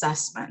the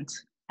assessment,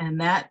 and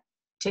that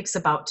takes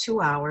about 2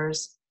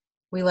 hours.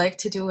 We like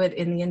to do it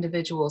in the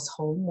individual's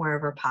home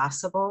wherever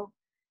possible.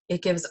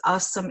 It gives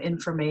us some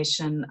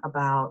information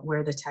about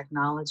where the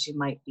technology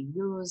might be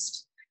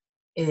used.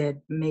 It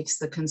makes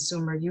the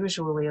consumer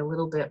usually a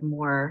little bit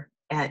more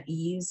at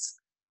ease.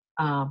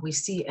 We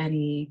see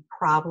any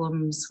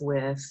problems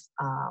with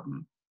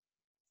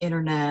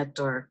internet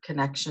or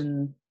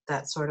connection,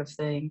 that sort of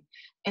thing,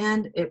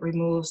 and it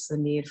removes the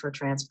need for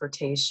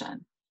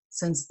transportation.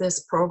 Since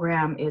this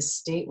program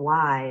is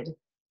statewide,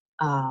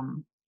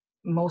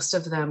 most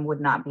of them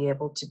would not be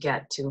able to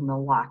get to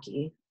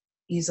Milwaukee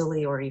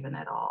easily or even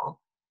at all.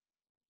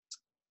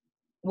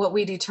 what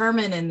we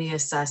determine in the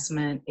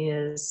assessment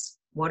is,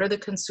 what are the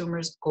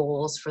consumer's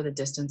goals for the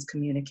distance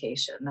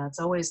communication? That's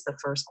always the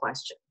first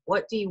question.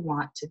 What do you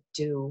want to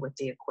do with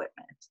the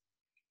equipment?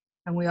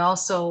 And we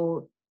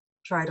also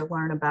try to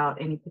learn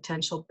about any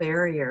potential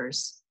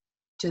barriers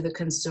to the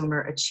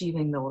consumer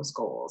achieving those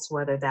goals,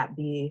 whether that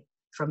be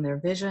from their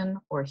vision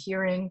or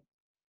hearing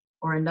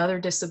or another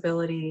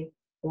disability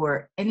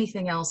or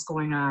anything else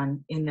going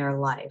on in their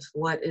life.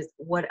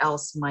 What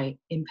else might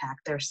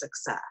impact their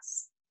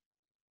success?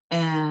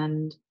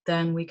 And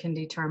then we can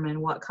determine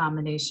what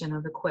combination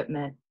of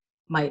equipment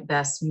might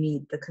best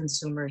meet the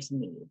consumer's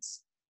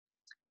needs.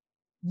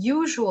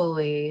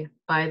 Usually,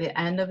 by the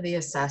end of the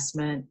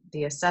assessment,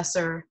 the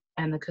assessor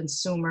and the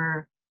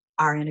consumer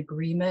are in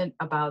agreement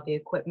about the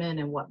equipment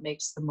and what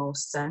makes the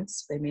most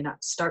sense. They may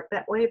not start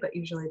that way, but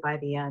usually by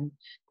the end,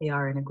 they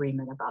are in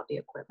agreement about the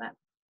equipment.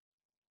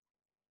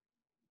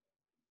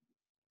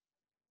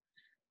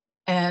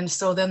 And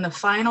so then the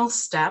final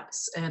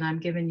steps, and I'm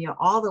giving you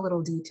all the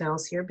little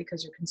details here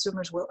because your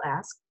consumers will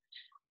ask.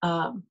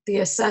 The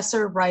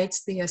assessor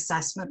writes the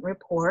assessment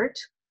report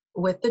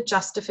with the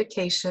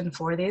justification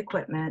for the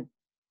equipment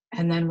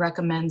and then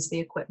recommends the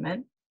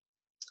equipment.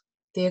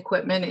 The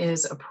equipment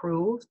is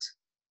approved.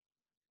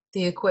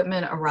 The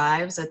equipment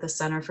arrives at the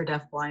Center for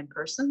Deafblind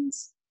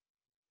Persons.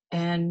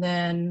 And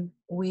then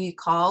we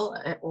call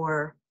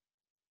or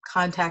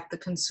contact the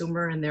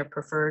consumer in their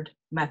preferred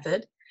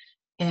method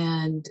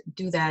and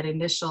do that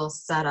initial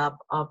setup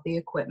of the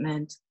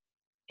equipment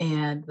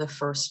and the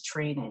first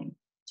training.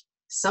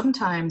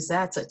 Sometimes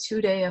that's a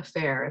 2-day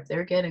affair. If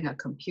they're getting a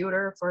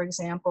computer, for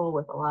example,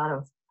 with a lot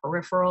of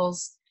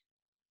peripherals,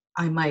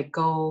 I might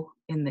go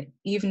in the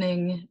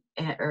evening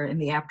or in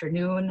the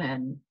afternoon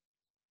and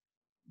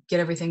get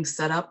everything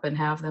set up and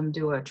have them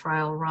do a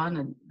trial run,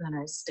 and then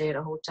I stay at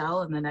a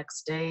hotel, and the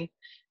next day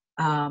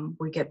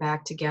we get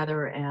back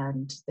together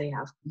and they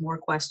have more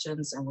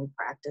questions and we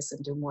practice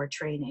and do more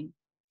training.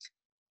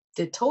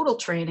 The total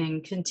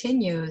training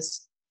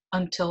continues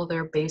until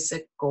their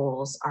basic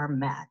goals are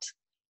met.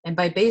 And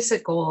by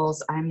basic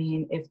goals, I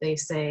mean if they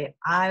say,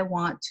 I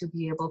want to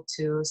be able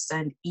to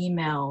send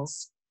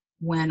emails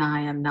when I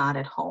am not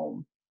at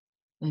home,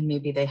 and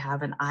maybe they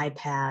have an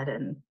iPad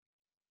and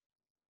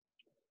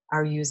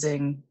are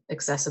using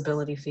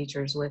accessibility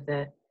features with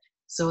it.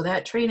 So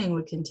that training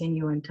would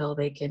continue until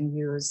they can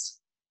use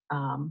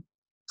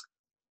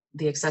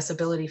the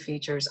accessibility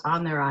features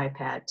on their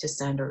iPad to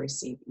send or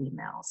receive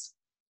emails.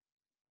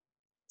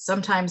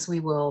 Sometimes we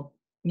will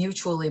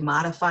mutually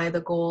modify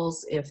the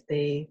goals if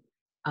they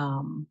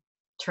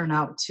turn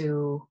out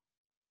to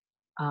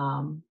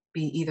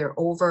be either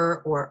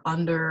over or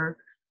under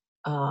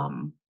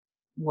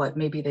what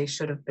maybe they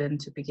should have been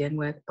to begin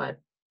with, but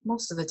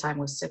most of the time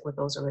we'll stick with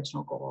those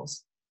original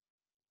goals.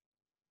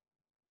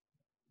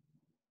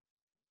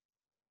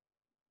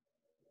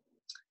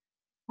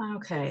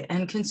 Okay,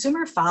 and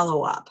consumer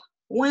follow-up.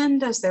 When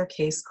does their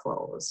case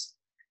close?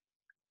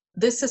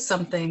 This is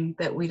something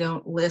that we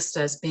don't list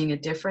as being a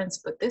difference,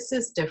 but this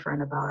is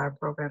different about our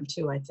program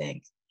too, I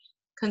think.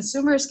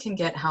 Consumers can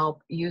get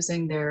help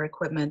using their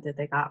equipment that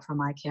they got from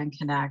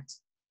iCanConnect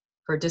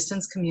for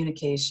distance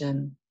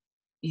communication,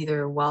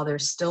 either while they're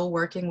still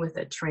working with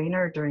a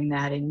trainer during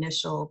that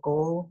initial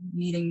goal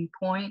meeting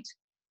point,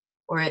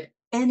 or at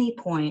any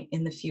point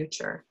in the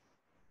future.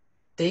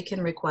 They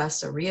can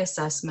request a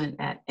reassessment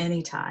at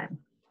any time.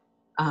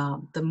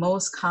 The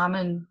most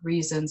common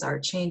reasons are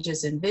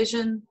changes in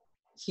vision,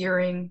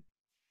 hearing,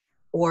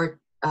 or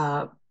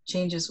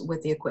changes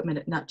with the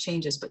equipment, not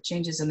changes, but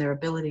changes in their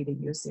ability to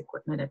use the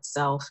equipment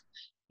itself.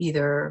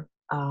 Either,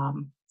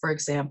 for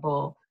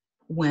example,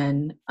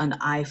 when an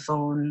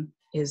iPhone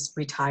is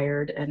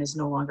retired and is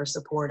no longer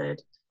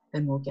supported,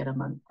 then we'll get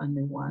them a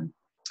new one.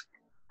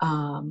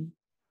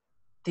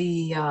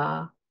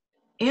 The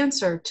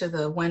answer to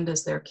the when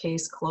does their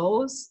case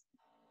close,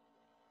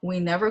 we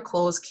never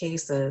close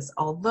cases,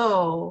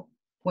 although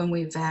when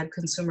we've had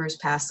consumers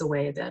pass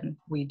away, then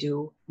we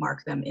do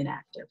mark them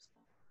inactive.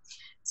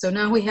 So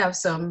now we have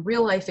some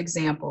real life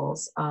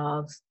examples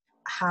of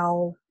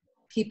how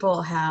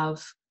people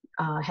have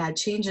had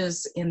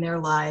changes in their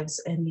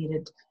lives and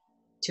needed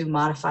to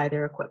modify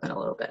their equipment a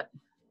little bit.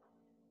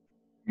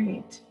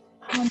 Great.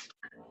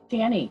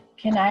 Dani,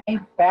 can I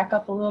back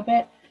up a little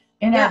bit?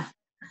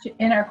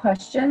 In our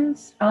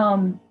questions,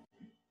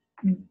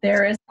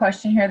 there is a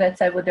question here that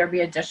said, would there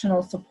be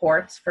additional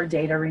supports for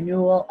data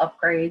renewal,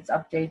 upgrades,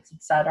 updates,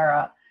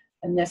 etc.?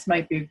 And this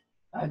might be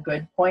a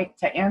good point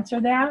to answer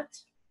that.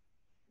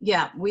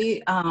 Yeah,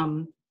 we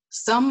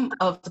some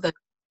of the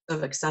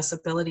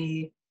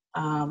accessibility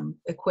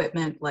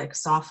equipment, like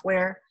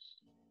software,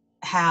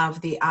 have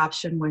the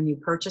option when you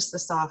purchase the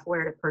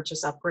software to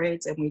purchase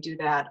upgrades, and we do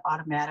that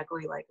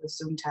automatically, like with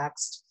Zoom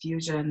Text,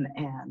 Fusion,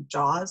 and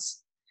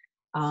JAWS.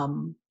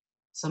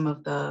 Some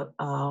of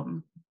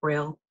the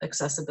Braille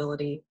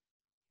accessibility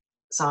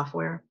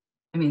software,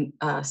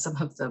 some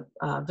of the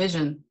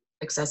vision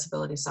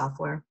accessibility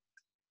software.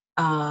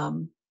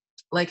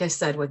 like I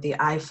said, with the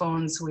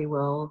iPhones, we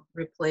will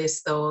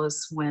replace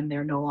those when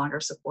they're no longer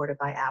supported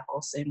by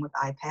Apple. Same with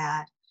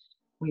iPad.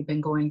 We've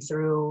been going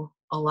through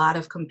a lot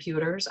of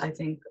computers. I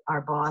think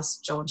our boss,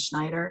 Joan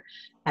Schneider,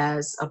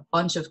 has a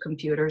bunch of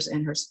computers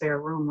in her spare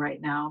room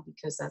right now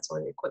because that's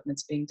where the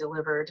equipment's being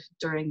delivered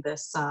during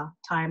this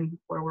time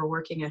where we're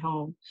working at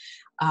home.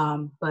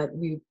 But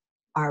we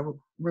are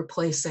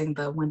replacing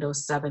the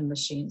Windows 7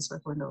 machines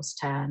with Windows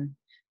 10.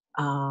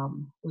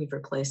 We've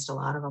replaced a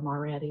lot of them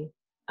already.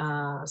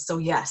 So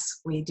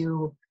yes, we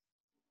do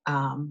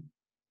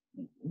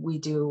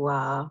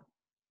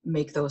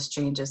make those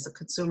changes. The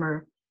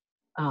consumer,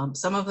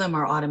 some of them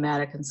are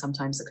automatic, and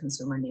sometimes the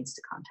consumer needs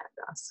to contact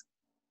us.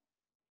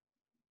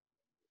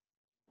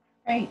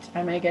 Great.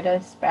 I'm going to get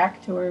us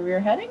back to where we were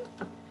heading.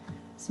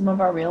 Some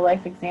of our real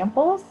life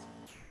examples.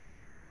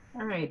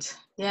 All right.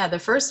 Yeah, the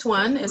first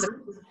one is a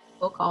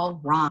boy called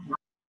Ron.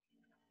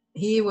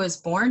 He was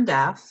born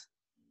deaf,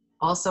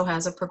 also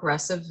has a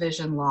progressive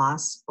vision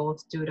loss,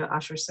 both due to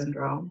Usher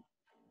syndrome.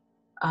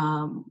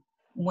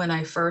 When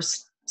I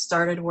first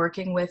started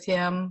working with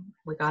him,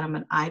 we got him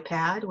an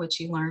iPad, which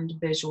he learned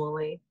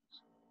visually.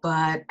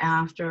 But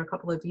after a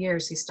couple of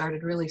years, he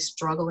started really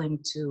struggling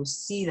to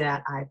see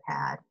that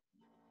iPad.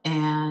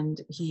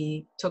 And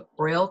he took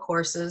Braille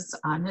courses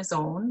on his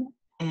own,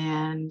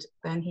 and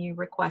then he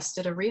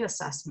requested a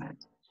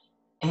reassessment.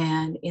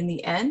 And in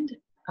the end,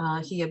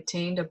 he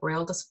obtained a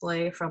Braille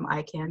display from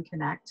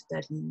iCanConnect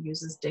that he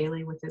uses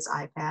daily with his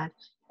iPad,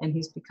 and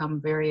he's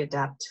become very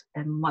adept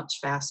and much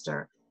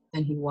faster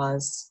than he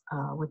was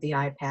with the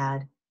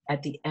iPad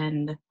at the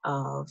end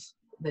of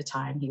the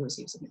time he was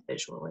using it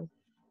visually.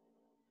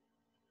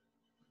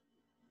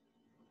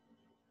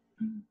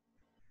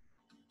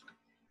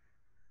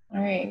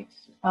 All right.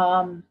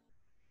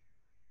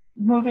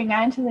 Moving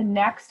on to the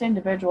next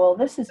individual.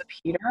 This is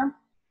Peter.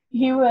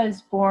 He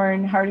was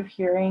born hard of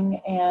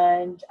hearing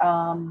and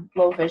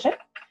low vision.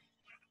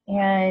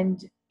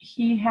 And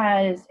he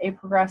has a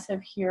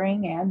progressive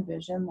hearing and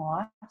vision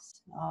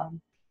loss.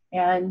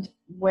 And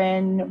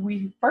when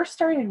we first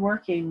started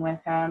working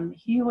with him,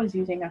 he was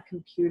using a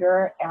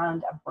computer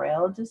and a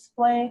Braille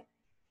display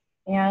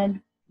and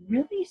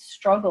really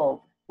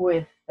struggled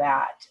with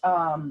that.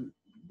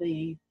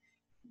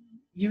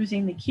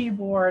 Using the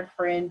keyboard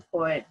for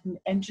input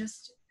and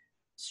just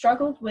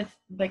struggled with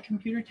the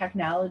computer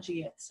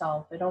technology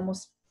itself. It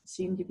almost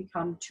seemed to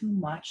become too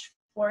much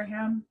for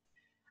him.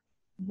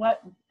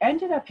 What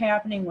ended up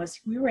happening was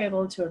we were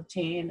able to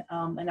obtain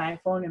an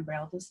iPhone and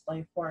Braille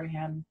display for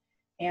him,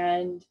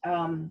 and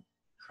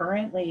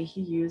currently he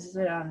uses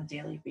it on a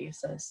daily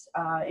basis.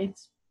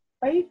 It's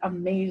quite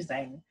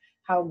amazing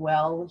how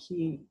well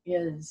he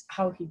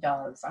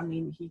does. I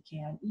mean, he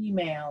can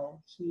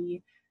email,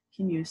 he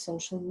can use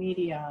social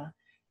media.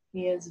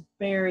 He is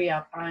very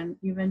up on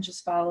even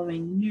just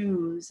following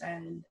news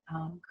and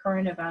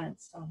current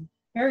events.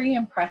 Very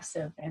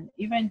impressive, and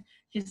even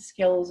his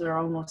skills are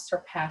almost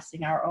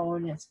surpassing our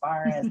own as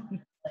far as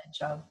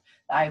knowledge of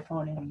the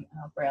iPhone and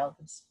Braille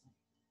display.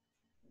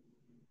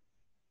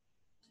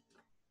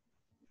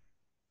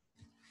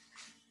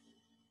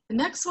 The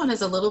next one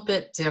is a little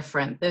bit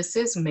different. This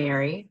is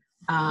Mary.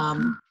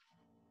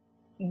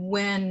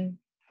 When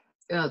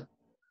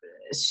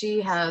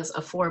she has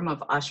a form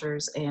of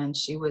Usher's, and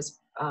she's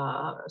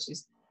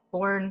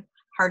born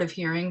hard of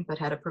hearing but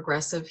had a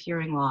progressive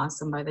hearing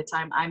loss, and by the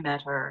time I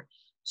met her,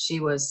 she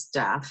was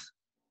deaf.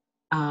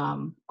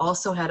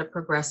 Also had a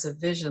progressive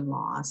vision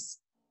loss,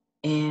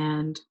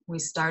 and we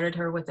started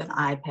her with an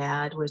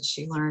iPad, which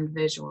she learned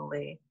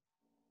visually.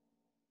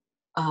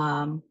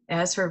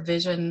 As her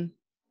vision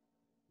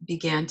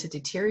began to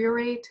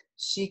deteriorate,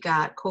 she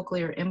got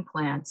cochlear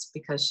implants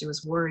because she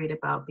was worried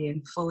about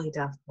being fully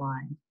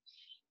deafblind.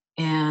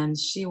 And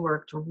she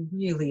worked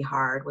really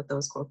hard with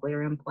those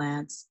cochlear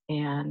implants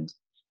and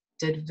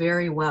did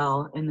very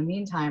well. In the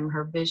meantime,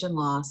 her vision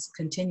loss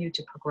continued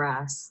to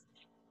progress.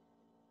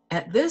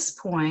 At this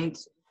point,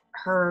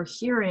 her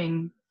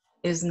hearing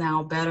is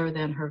now better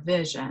than her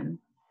vision.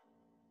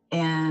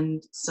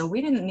 And so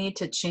we didn't need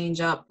to change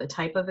up the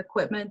type of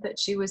equipment that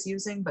she was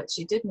using, but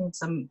she did need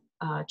some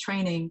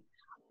training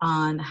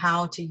on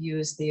how to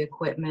use the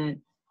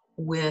equipment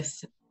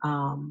with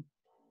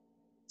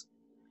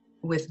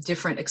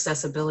different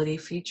accessibility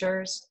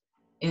features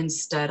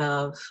instead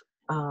of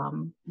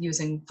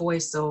using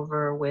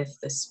voiceover with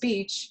the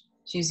speech.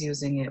 She's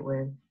using it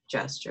with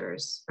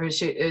gestures, or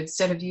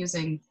instead of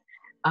using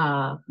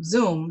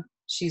Zoom,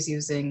 she's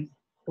using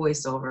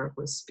voiceover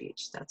with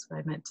speech. That's what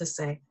I meant to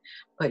say.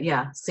 But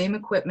yeah, same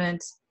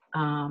equipment,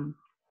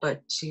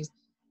 but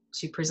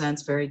she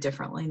presents very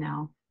differently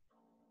now.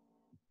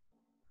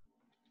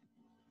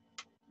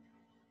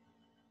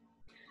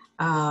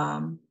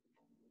 All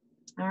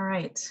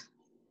right.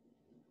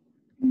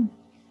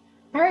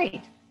 All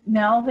right.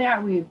 Now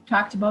that we've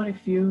talked about a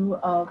few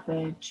of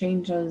the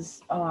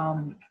changes,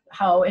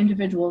 how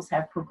individuals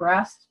have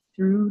progressed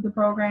through the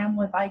program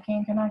with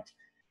iCanConnect,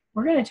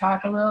 we're going to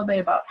talk a little bit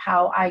about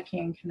how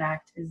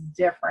iCanConnect is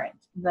different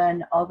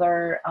than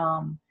other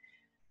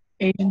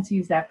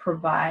agencies that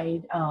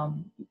provide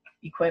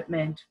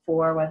equipment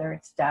for whether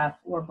it's deaf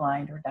or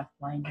blind or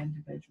deafblind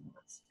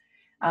individuals.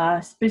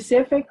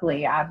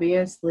 Specifically,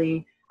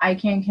 obviously,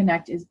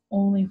 iCanConnect is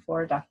only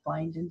for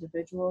deafblind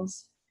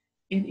individuals.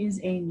 It is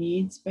a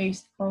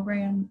needs-based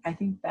program. I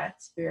think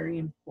that's very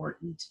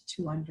important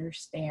to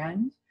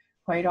understand.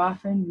 Quite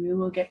often, we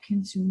will get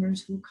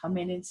consumers who come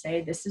in and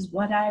say, this is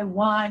what I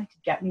want,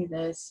 get me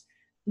this.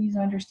 Please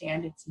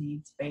understand it's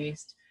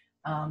needs-based.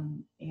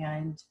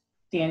 And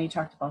Dani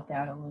talked about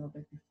that a little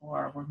bit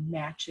before. We're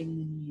matching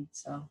the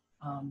needs of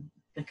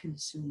the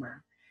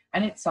consumer.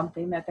 And it's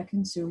something that the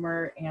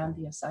consumer and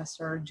the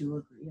assessor do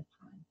agree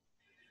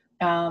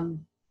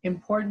upon.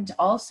 Important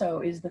also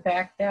is the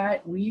fact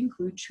that we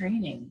include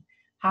training.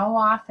 How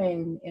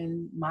often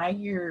in my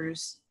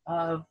years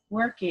of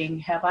working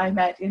have I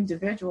met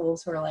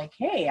individuals who are like,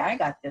 hey, I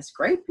got this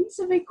great piece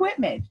of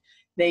equipment.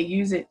 They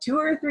use it 2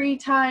 or 3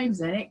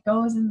 times and it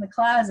goes in the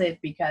closet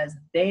because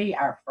they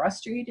are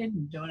frustrated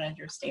and don't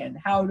understand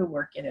how to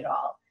work it at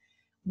all.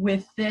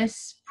 With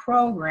this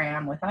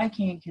program, with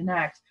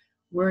iCanConnect,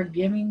 we're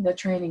giving the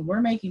training.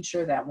 We're making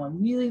sure that when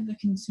we leave the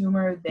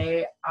consumer,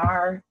 they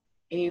are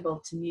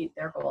able to meet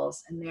their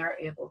goals and they are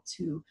able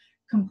to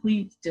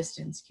complete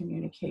distance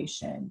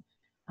communication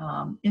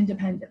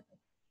independently.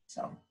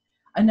 So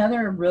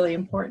another really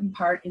important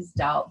part is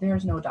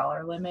there's no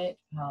dollar limit.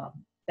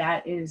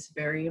 That is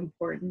very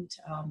important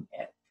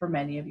for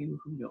many of you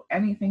who know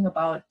anything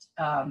about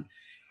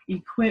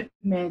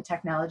equipment,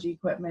 technology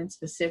equipment,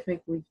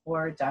 specifically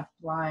for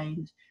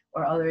deafblind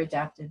or other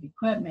adaptive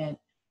equipment.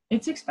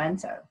 It's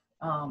expensive,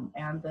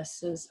 and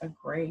this is a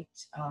great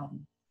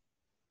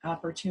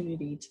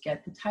opportunity to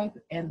get the type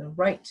and the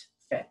right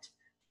fit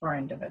for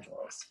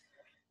individuals.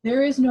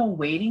 There is no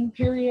waiting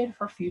period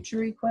for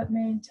future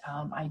equipment.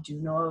 I do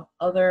know of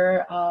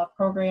other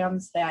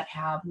programs that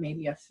have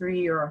maybe a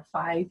 3 or a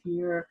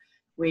 5-year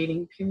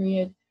waiting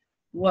period.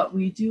 What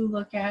we do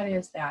look at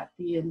is that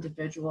the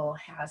individual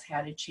has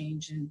had a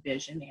change in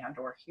vision and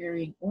or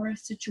hearing, or a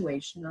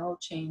situational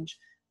change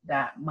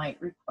that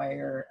might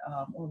require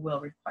or will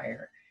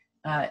require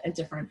a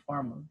different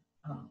form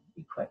of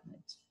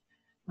equipment.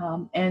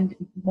 And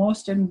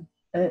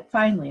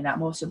finally, not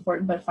most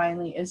important, but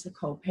finally is the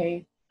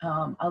copay.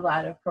 A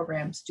lot of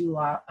programs do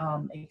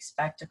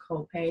expect a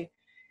copay,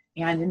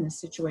 and in this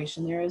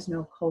situation, there is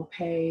no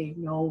copay,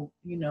 no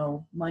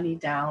money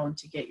down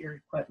to get your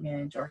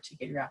equipment or to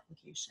get your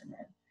application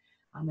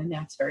in, and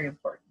that's very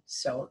important.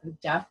 So the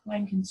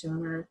deafblind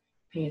consumer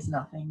pays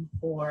nothing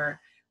for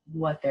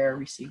what they're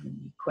receiving: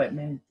 the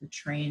equipment, the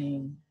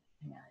training,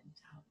 and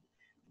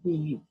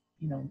the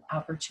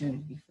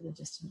opportunity for the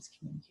distance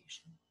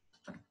communication.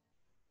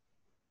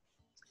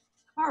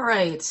 All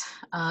right,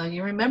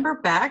 you remember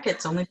back,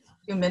 it's only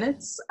a few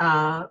minutes,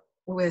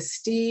 with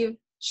Steve,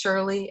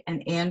 Shirley,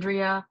 and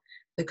Andrea,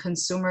 the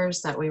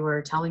consumers that we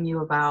were telling you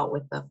about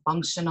with the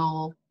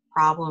functional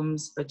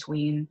problems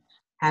between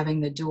having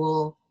the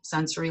dual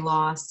sensory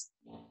loss.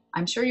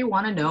 I'm sure you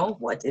want to know,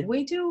 what did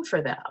we do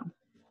for them?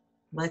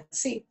 Let's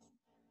see.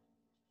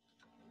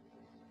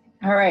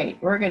 All right,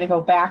 we're going to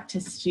go back to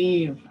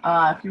Steve.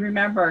 If you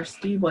remember,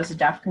 Steve was a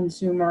deaf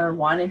consumer,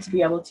 wanted to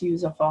be able to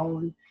use a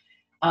phone.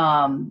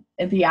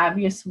 The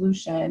obvious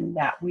solution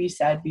that we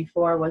said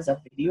before was a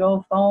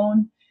video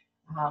phone.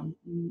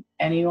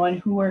 Anyone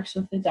who works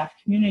with the deaf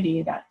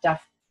community,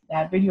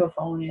 that video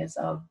phone is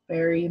a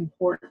very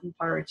important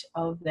part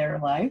of their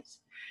lives.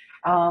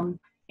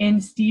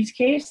 In Steve's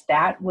case,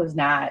 that was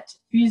not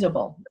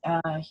feasible.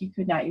 He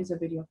could not use a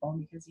video phone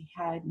because he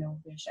had no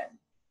vision.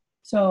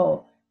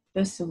 So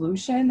the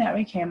solution that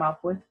we came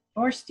up with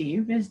for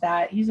Steve is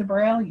that he's a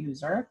Braille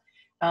user,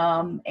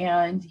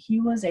 and he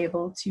was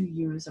able to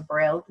use a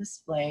Braille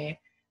display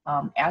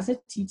as a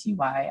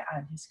TTY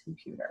on his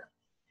computer.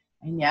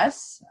 And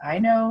yes, I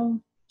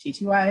know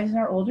TTYs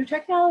are older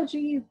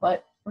technology,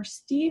 but for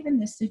Steve in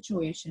this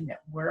situation, it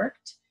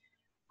worked.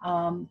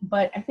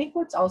 But I think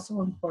what's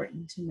also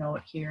important to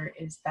note here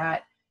is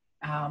that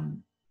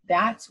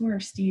that's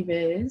where Steve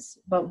is,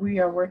 but we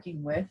are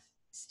working with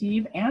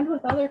Steve and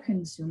with other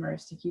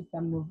consumers to keep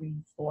them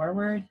moving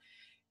forward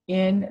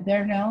in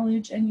their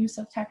knowledge and use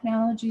of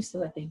technology so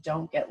that they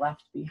don't get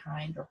left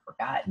behind or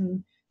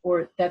forgotten,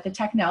 or that the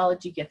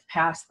technology gets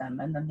past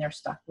them and then they're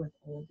stuck with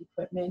old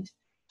equipment.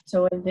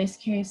 So in this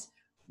case,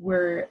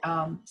 we're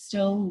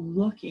still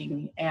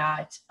looking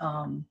at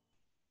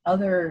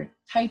other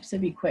types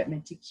of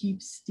equipment to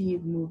keep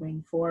Steve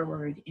moving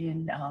forward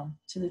in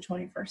to the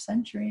 21st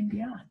century and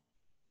beyond.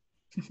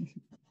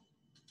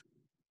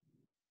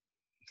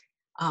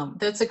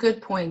 That's a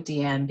good point,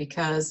 Deanne,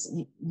 because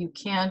you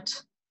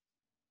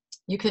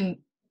can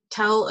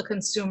tell a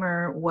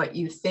consumer what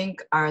you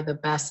think are the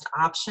best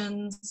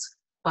options,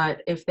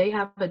 but if they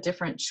have a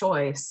different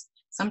choice,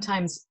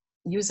 sometimes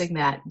using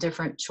that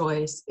different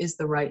choice is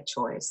the right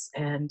choice.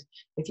 And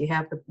if you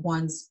have the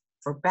ones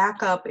for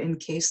backup in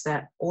case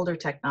that older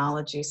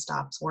technology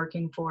stops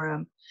working for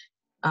them,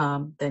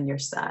 then you're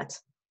set.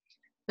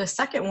 The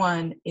second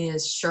one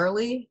is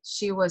Shirley.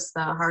 She was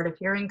the hard of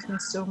hearing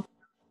consumer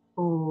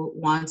who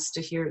wants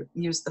to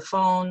use the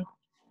phone.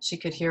 She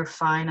could hear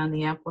fine on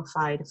the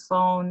amplified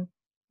phone,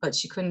 but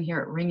she couldn't hear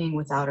it ringing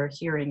without her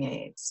hearing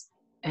aids.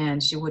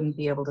 And she wouldn't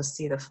be able to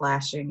see the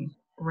flashing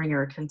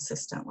ringer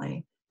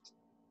consistently.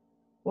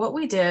 What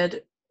we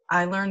did,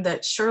 I learned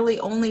that Shirley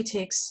only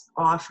takes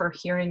off her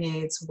hearing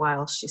aids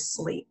while she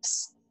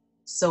sleeps.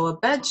 So a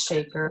bed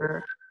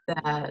shaker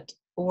that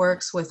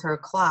works with her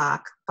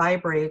clock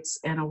vibrates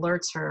and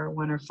alerts her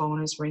when her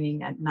phone is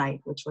ringing at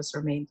night, which was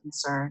her main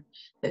concern,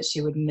 that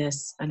she would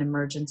miss an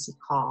emergency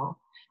call.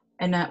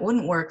 And that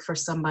wouldn't work for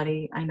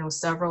somebody. I know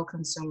several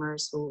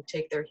consumers who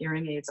take their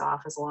hearing aids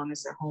off as long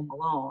as they're home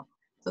alone.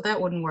 So that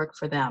wouldn't work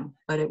for them,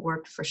 but it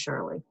worked for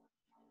Shirley.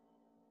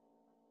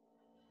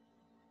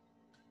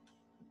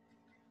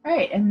 All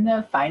right, and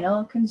the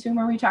final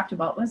consumer we talked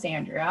about was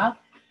Andrea.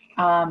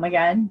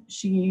 Again,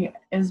 she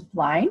is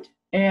blind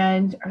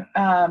and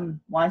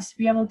wants to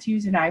be able to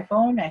use an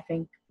iPhone. I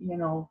think, you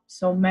know,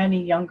 so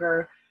many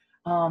younger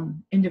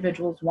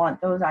individuals want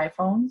those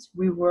iPhones.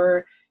 We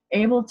were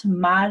able to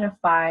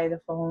modify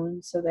the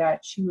phone so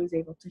that she was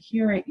able to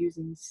hear it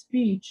using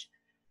speech.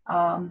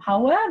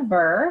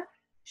 However,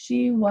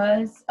 she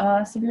was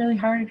severely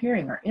hard of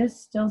hearing, or is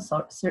still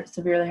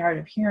severely hard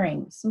of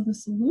hearing. So the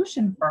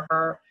solution for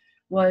her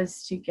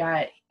was to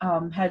get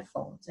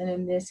headphones. And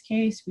in this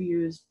case, we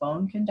used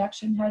bone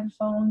conduction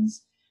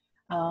headphones.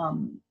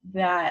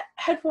 That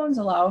headphones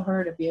allow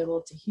her to be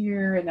able to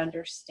hear and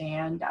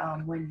understand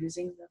when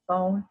using the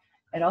phone.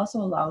 It also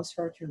allows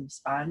her to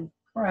respond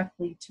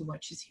correctly to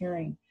what she's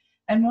hearing.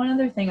 And one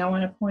other thing I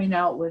want to point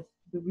out with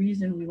the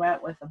reason we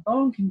went with a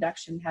bone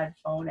conduction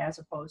headphone as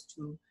opposed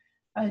to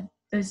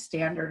the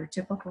standard or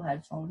typical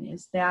headphone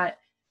is that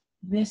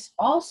this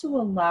also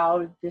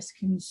allowed this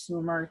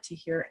consumer to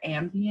hear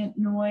ambient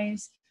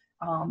noise.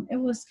 It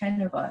was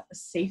kind of a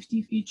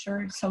safety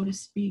feature, so to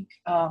speak,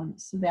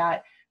 so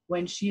that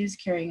when she is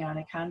carrying on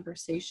a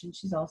conversation,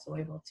 she's also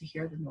able to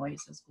hear the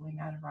noises going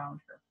on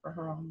around her for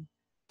her own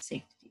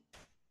safety.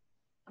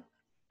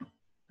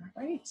 All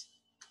right.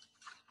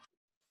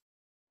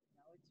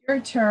 Now it's your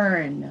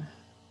turn.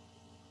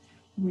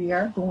 We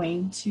are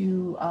going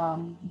to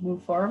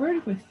move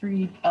forward with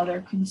 3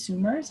 other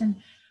consumers, and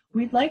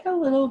we'd like a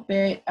little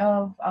bit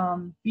of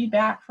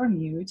feedback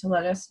from you to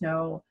let us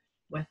know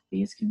with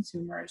these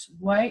consumers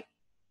what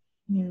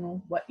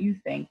you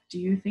think. Do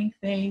you think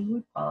they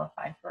would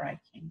qualify for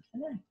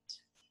iCanConnect?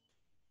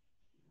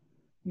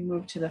 We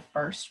move to the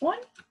first one.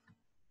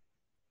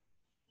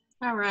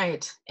 All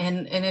right.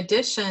 And in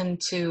addition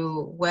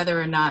to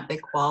whether or not they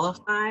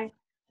qualify,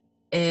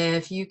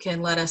 if you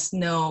can let us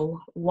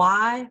know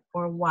why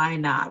or why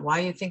not, why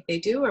you think they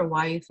do or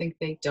why you think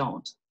they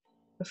don't.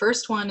 The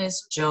first one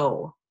is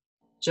Joe.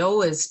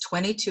 Joe is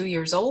 22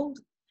 years old.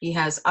 He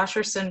has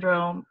Usher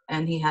syndrome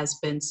and he has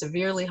been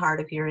severely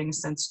hard of hearing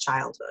since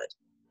childhood.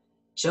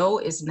 Joe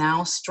is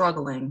now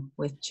struggling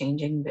with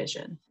changing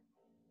vision.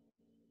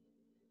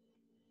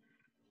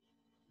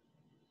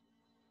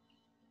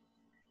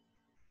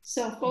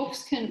 So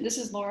folks this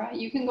is Laura,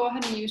 you can go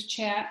ahead and use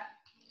chat.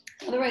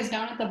 Otherwise,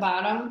 down at the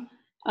bottom,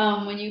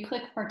 when you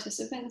click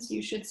participants,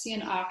 you should see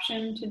an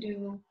option to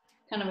do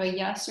kind of a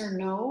yes or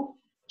no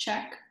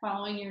check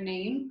following your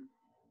name.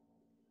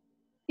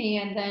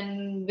 And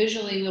then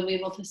visually, we'll be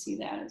able to see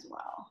that as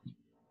well.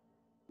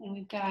 And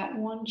we've got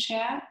one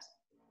chat.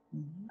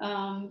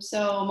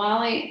 So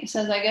Molly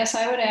says, I guess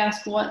I would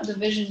ask what the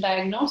vision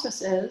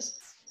diagnosis is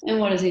and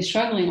what is he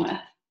struggling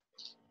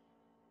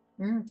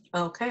with?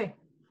 Okay,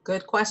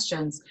 good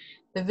questions.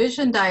 The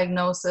vision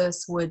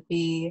diagnosis would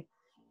be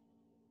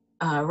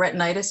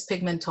retinitis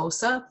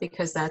pigmentosa,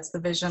 because that's the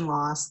vision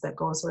loss that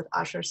goes with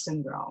Usher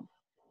syndrome.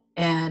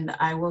 And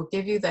I will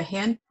give you the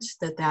hint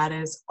that that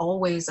is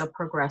always a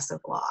progressive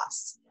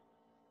loss.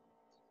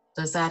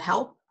 Does that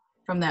help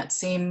from that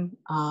same,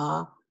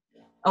 oh,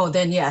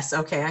 then yes,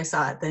 okay, I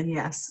saw it, then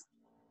yes.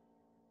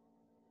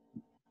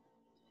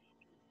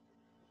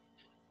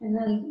 And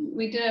then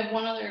we did have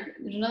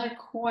there's another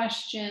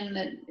question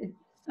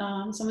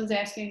that someone's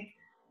asking,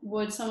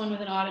 would someone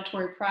with an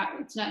auditory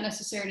it's not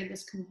necessary to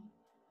this,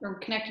 or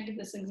connected to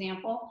this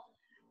example,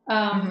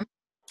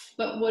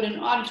 but would an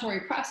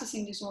auditory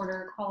processing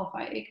disorder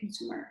qualify a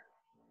consumer?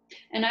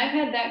 And I've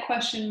had that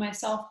question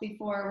myself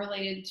before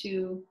related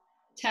to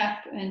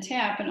TAP and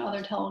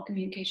other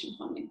telecommunication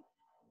funding.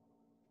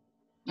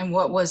 And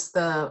what was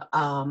the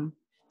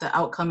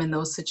outcome in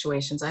those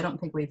situations? I don't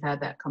think we've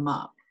had that come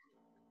up.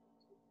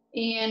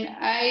 And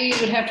I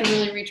would have to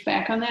really reach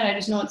back on that. I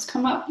just know it's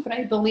come up, but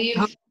I believe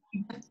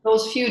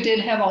those few did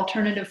have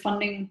alternative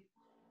funding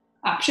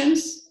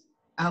options.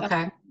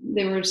 Okay.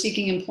 They were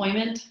seeking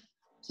employment,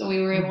 so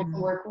we were able to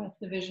work with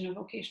the Division of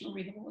Vocational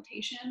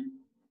Rehabilitation.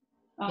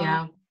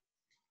 Yeah,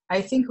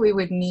 I think we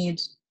would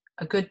need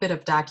a good bit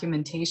of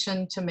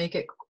documentation to make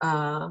it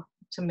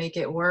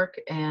work,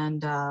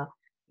 and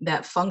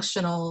that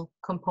functional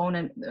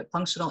component, the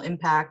functional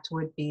impact,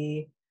 would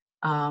be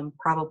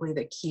probably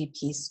the key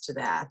piece to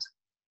that.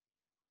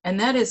 And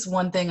that is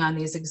one thing on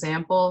these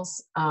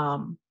examples.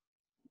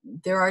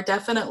 There are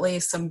definitely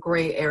some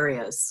gray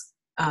areas.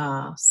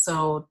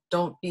 So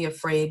don't be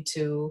afraid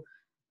to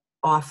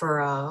offer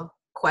a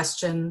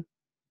question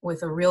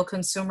with a real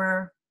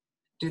consumer.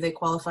 Do they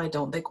qualify?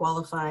 Don't they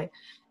qualify?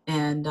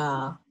 And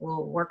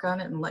we'll work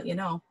on it and let you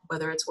know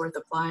whether it's worth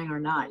applying or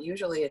not.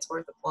 Usually it's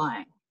worth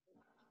applying.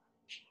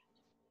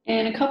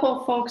 And a couple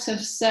of folks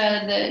have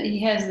said that he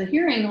has the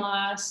hearing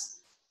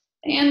loss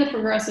and the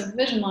progressive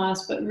vision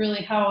loss, but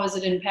really how is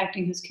it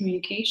impacting his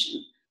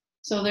communication?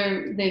 So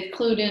they've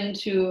clued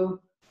into,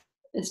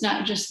 it's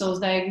not just those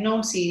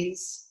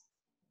diagnoses,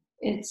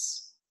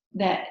 it's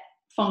that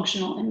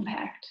functional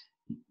impact.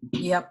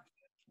 Yep.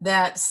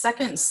 That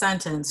second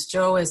sentence,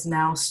 Joe is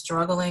now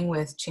struggling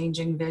with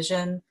changing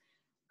vision,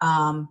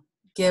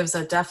 gives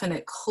a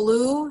definite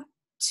clue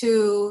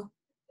to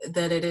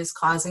that it is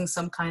causing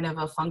some kind of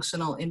a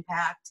functional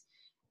impact.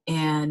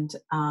 And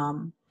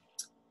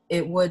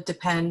it would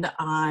depend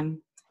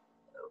on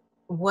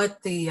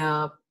what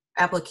the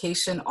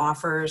application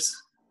offers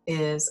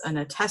is an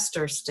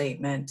attester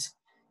statement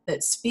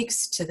that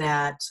speaks to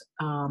that.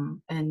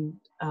 And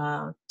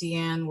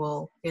Deanne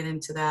will get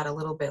into that a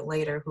little bit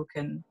later, who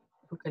can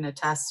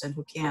attest and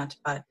who can't.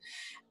 But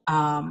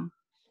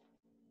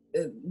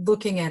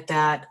looking at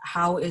that,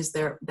 how is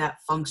that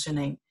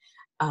functioning,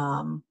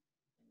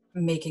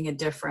 making a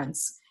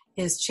difference?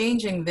 His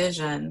changing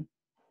vision,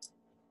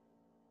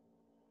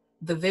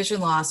 the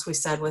vision loss we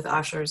said with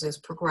Usher's is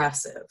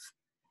progressive.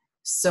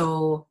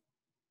 So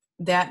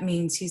that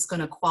means he's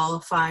going to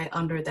qualify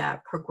under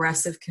that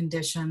progressive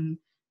condition,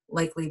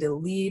 likely to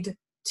lead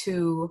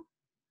to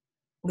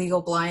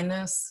legal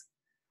blindness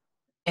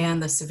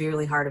and the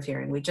severely hard of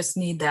hearing. We just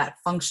need that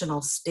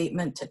functional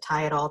statement to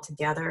tie it all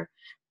together,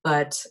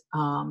 but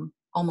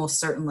almost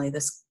certainly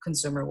this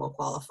consumer will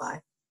qualify.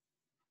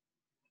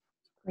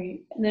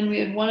 Great. And then we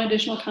had one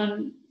additional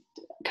comment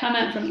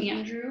from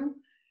Andrew.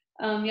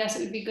 Yes,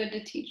 it would be good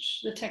to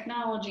teach the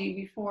technology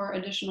before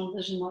additional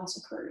vision loss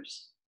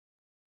occurs.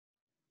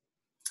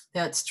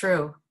 That's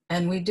true.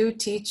 And we do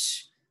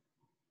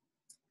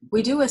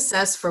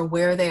assess for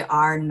where they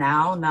are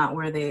now, not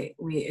where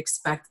we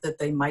expect that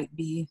they might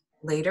be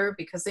later,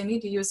 because they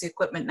need to use the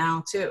equipment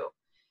now too.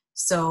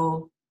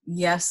 So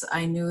yes,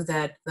 I knew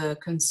that the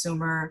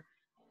consumer,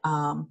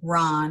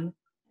 Ron,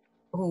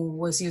 who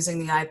was using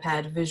the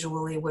iPad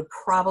visually, would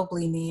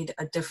probably need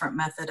a different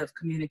method of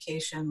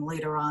communication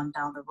later on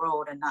down the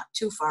road and not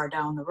too far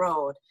down the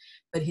road,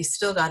 but he's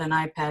still got an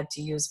iPad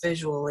to use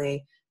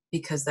visually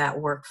because that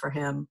worked for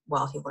him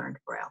while he learned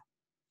Braille.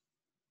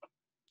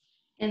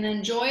 And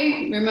then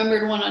Joy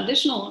remembered one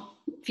additional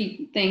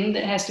thing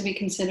that has to be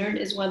considered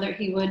is whether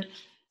he would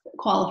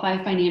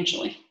qualify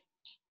financially.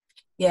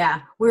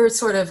 Yeah, we're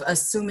sort of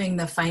assuming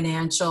the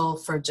financial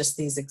for just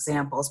these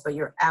examples, but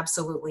you're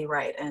absolutely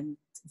right. And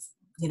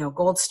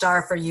gold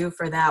star for you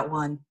for that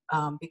one,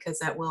 because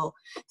that will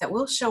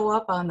show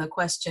up on the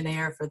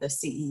questionnaire for the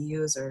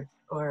CEUs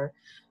or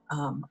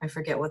I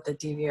forget what the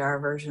DVR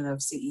version of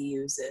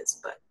CEUs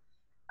is, but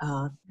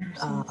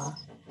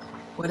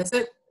what is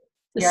it?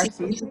 The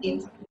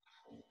CRCs.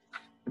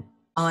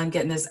 All I'm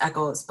getting is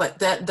echoes, but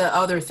the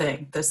other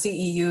thing, the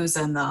CEUs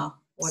and the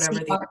whatever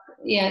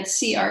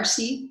it's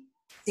CRC.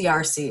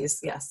 CRCs,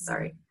 yes,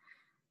 sorry.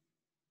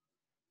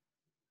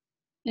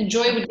 And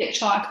Joy would get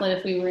chocolate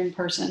if we were in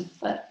person,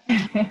 but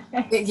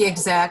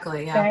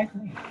exactly, yeah.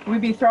 Exactly.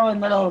 We'd be throwing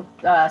little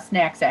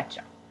snacks at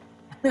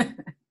you.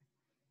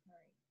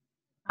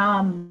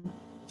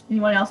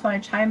 Anyone else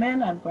want to chime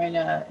in? I'm going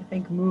to, I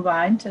think, move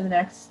on to the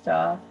next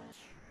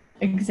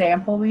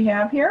example we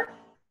have here.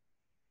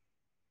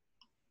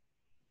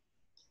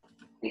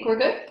 I think we're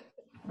good.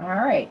 All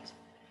right.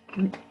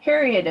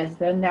 Harriet is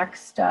the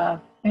next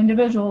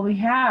individual we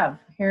have.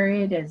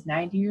 Harriet is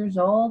 90 years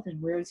old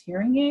and wears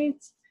hearing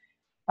aids.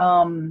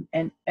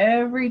 And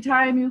every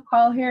time you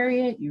call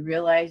Harriet, you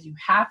realize you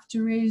have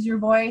to raise your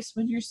voice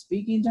when you're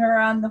speaking to her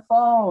on the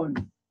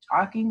phone,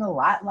 talking a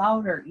lot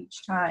louder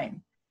each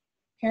time.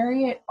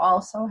 Harriet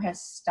also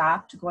has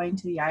stopped going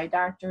to the eye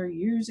doctor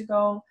years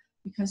ago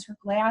because her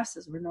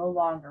glasses were no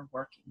longer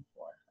working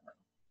for her.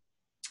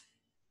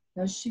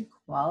 Does she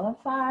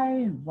qualify,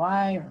 and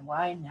why or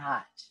why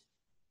not?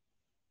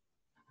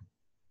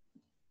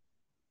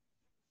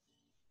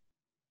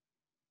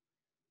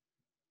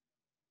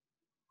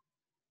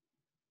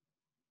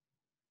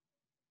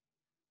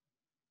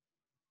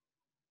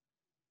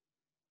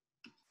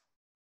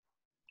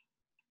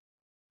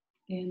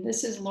 And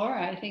this is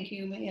Laura. I think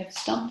you may have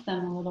stumped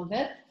them a little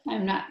bit.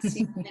 I'm not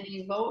seeing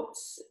any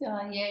votes,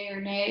 yay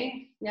or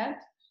nay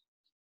yet.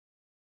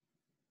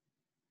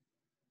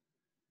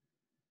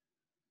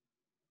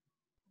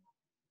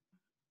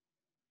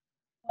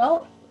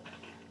 Well,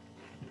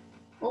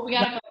 we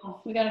got a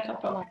couple. We got a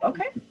couple.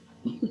 Okay.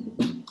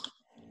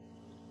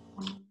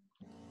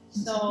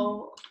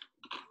 So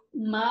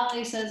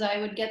Molly says I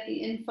would get the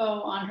info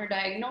on her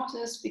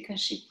diagnosis because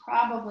she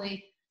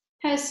probably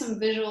has some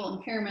visual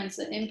impairments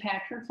that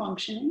impact her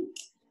functioning.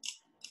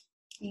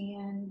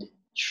 And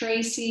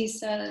Tracy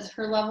says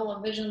her level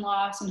of vision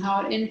loss and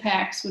how it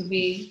impacts would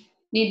need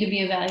to be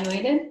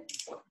evaluated.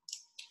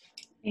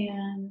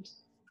 And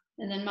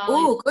then Molly.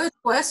 Oh, good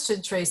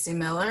question, Tracy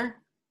Miller.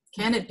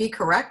 Can it be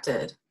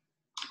corrected?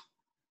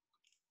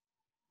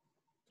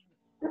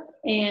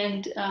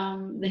 And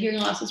the hearing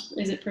loss,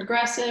 is it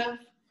progressive?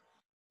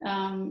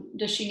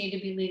 Does she need to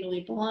be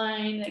legally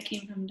blind? That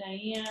came from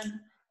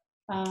Diane.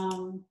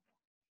 And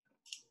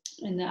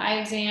the eye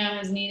exam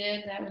is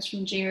needed. That was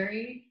from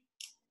Jerry.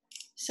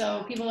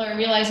 So people are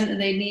realizing that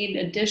they need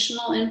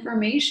additional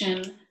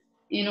information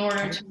in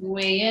order to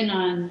weigh in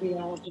on the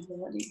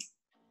eligibility.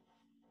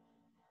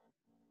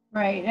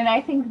 Right, and I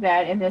think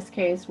that in this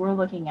case, we're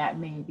looking at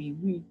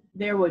maybe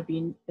there would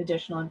be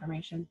additional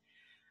information.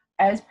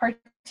 As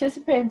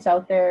participants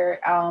out there,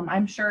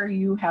 I'm sure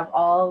you have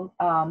all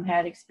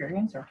had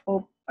experience, or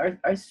hope, or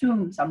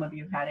assume some of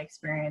you had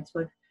experience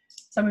with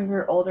some of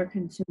your older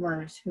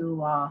consumers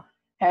who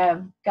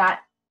have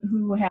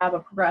a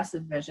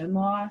progressive vision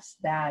loss,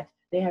 that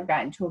they have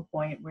gotten to a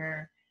point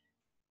where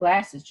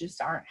glasses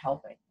just aren't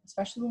helping,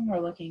 especially when we're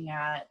looking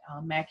at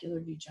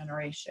macular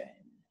degeneration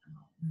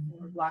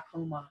or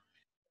glaucoma.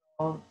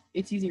 Well,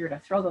 it's easier to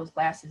throw those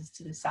glasses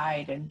to the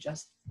side and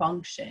just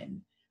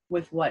function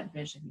with what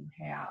vision you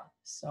have.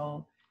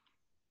 So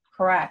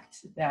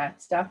correct,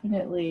 that's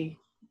definitely,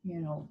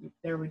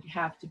 there would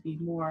have to be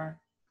more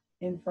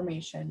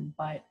information,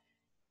 but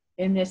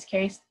in this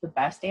case, the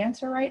best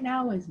answer right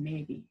now is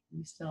maybe.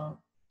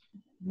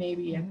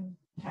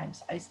 At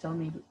times I still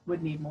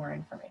would need more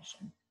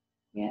information.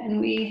 Yeah, and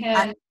we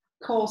had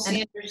Cole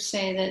Sanders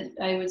say that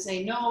I would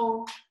say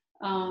no,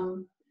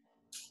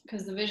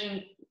 because the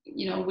vision,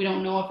 we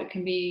don't know if it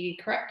can be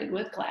corrected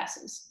with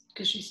glasses,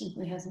 because she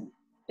simply hasn't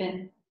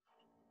been.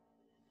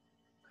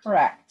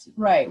 Correct,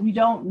 right. We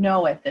don't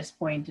know at this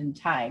point in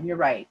time. You're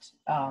right.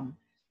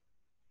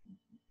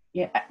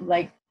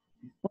 Like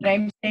what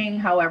I'm saying,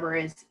 however,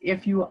 is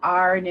if you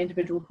are an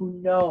individual who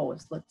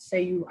knows, let's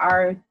say you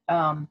are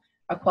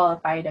a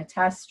qualified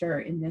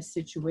attester in this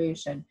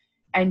situation,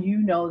 and you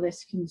know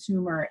this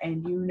consumer,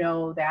 and you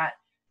know that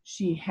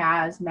she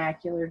has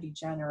macular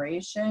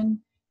degeneration,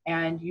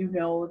 and you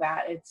know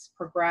that it's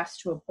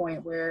progressed to a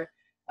point where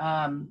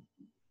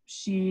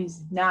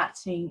she's not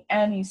seeing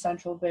any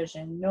central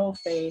vision, no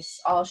face,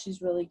 all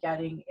she's really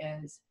getting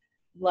is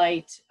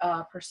light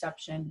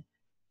perception,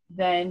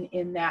 then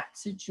in that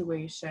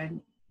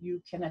situation, you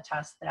can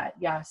attest that,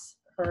 yes,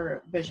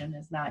 her vision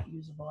is not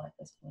usable at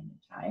this point in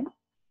time.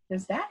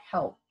 Does that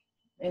help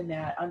in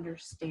that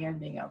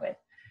understanding of it?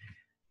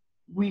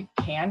 We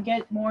can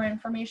get more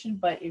information,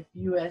 but if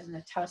you as an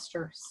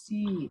attester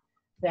see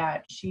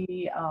that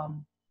she,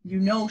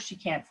 she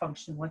can't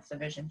function with the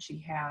vision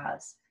she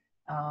has,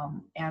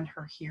 and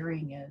her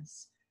hearing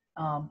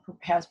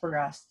has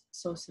progressed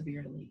so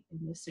severely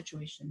in this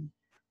situation,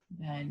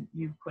 then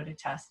you could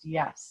attest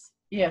yes,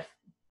 if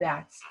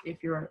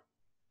you're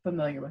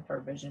familiar with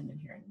her vision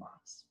and hearing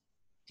loss.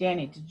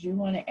 Dani, did you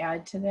want to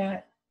add to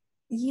that?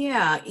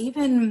 Yeah,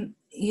 even,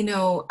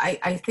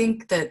 I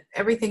think that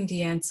everything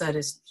Deanne said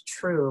is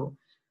true,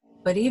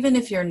 but even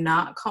if you're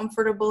not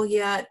comfortable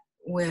yet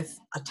with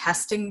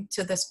attesting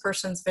to this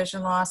person's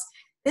vision loss,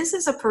 this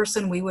is a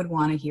person we would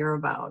want to hear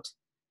about.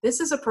 This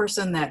is a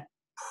person that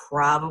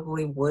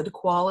probably would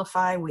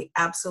qualify. We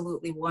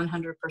absolutely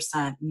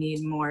 100%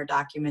 need more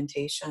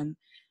documentation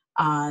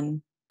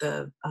on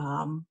the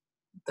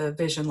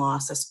vision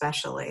loss,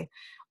 especially,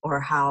 or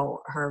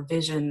how her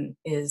vision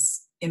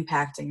is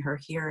impacting her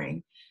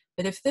hearing.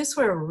 But if this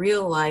were a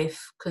real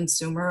life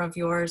consumer of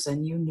yours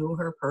and you knew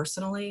her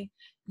personally,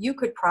 you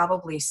could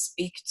probably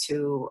speak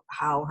to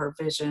how her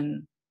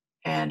vision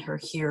and her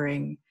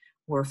hearing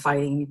were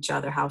fighting each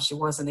other, how she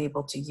wasn't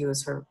able to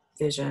use her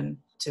vision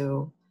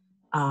to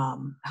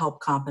help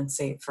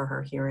compensate for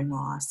her hearing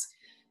loss.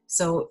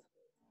 So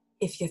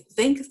if you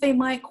think they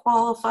might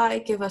qualify,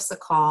 give us a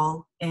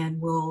call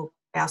and we'll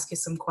ask you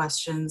some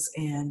questions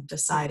and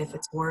decide if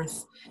it's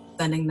worth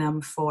sending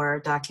them for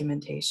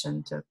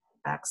documentation to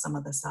back some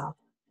of this up.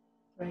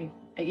 Right.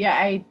 Yeah,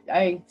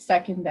 I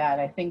second that.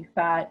 I think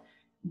that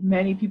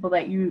many people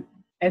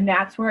and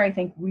that's where I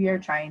think we are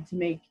trying to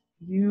make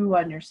you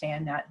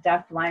understand that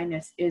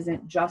deafblindness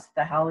isn't just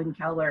the Helen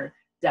Keller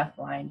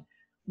deafblind.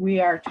 We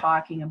are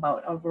talking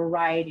about a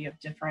variety of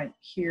different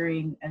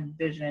hearing and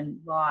vision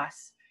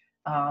loss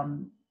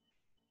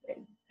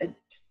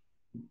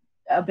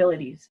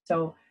abilities.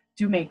 So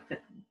do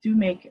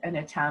make an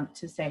attempt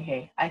to say,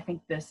 hey, I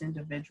think this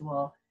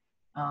individual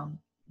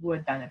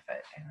would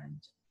benefit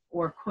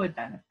or could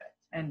benefit,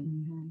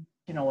 and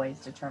can always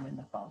determine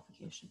the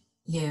qualification.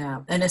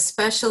 Yeah, and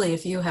especially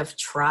if you have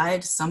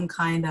tried some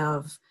kind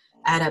of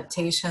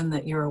adaptation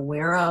that you're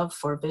aware of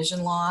for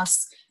vision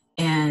loss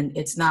and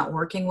it's not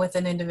working with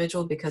an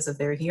individual because of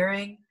their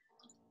hearing,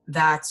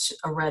 that's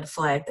a red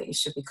flag that you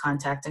should be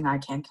contacting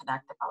iCanConnect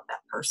about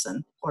that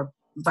person, or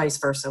vice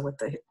versa with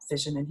the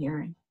vision and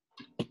hearing.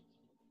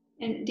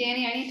 And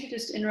Dani, I need to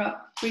just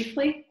interrupt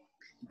briefly.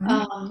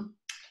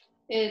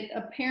 It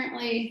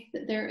apparently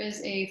there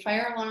is a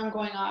fire alarm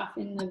going off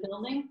in the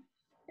building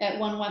at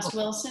 1 West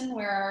Wilson,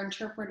 where our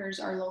interpreters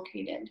are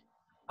located.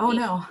 Oh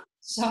no.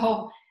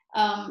 So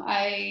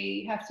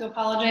I have to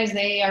apologize.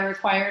 They are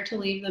required to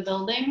leave the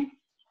building.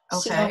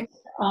 Okay.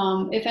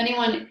 So if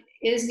anyone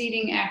is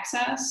needing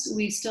access,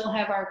 we still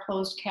have our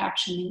closed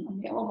captioning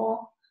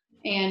available.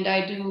 And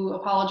I do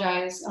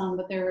apologize,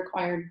 but they're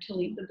required to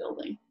leave the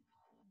building.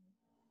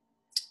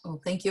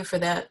 Well, thank you for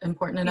that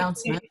important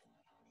announcement.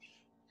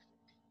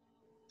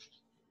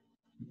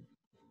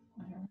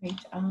 All right,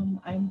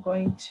 I'm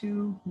going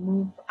to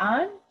move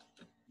on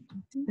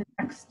to the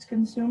next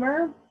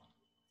consumer.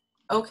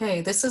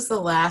 Okay, this is the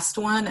last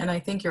one, and I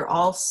think you're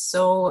all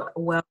so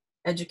well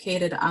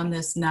educated on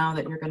this now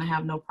that you're going to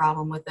have no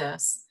problem with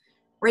this.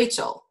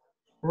 Rachel.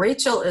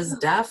 Rachel is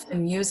deaf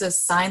and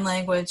uses sign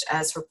language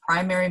as her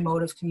primary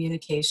mode of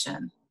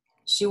communication.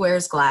 She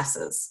wears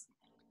glasses.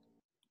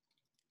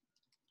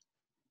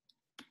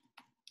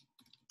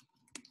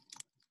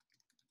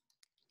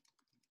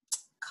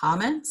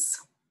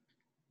 Comments?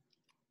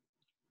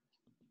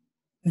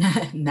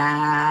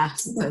 Nah,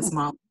 says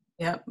Mom.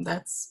 Yep,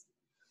 that's,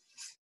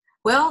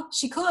 well,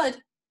 she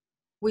could.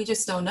 We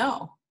just don't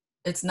know.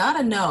 It's not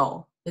a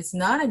no. It's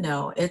not a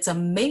no. It's a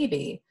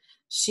maybe.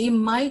 She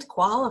might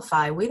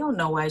qualify. We don't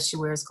know why she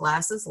wears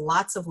glasses.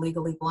 Lots of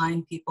legally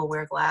blind people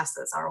wear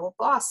glasses. Our old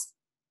boss,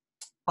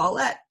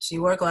 Paulette, she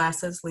wore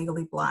glasses,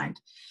 legally blind.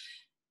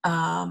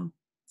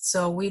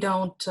 So we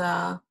don't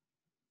know.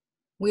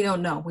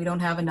 We don't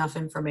have enough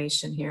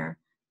information here,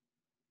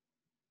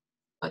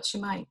 but she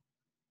might.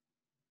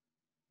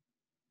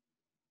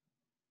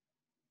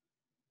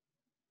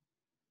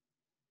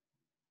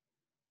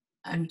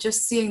 I'm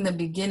just seeing the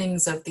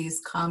beginnings of these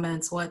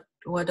comments. What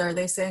are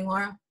they saying,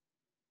 Laura?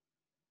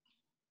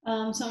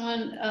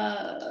 Someone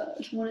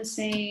is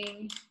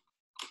saying,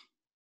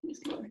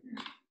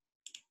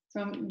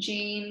 from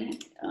Jane,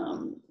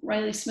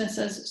 Riley Smith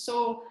says,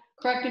 so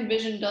corrected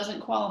vision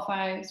doesn't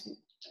qualify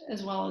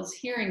as well as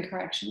hearing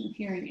correction with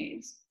hearing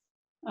aids.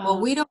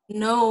 Well, we don't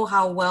know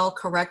how well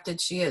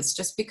corrected she is.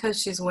 Just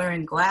because she's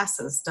wearing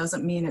glasses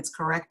doesn't mean it's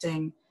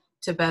correcting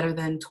to better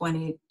than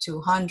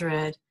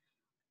 2200.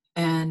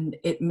 And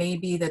it may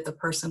be that the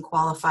person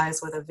qualifies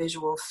with a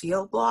visual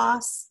field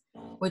loss,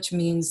 which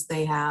means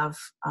they have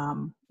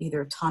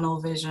either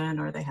tunnel vision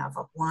or they have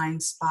a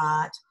blind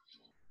spot.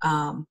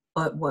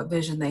 But what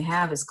vision they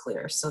have is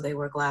clear, so they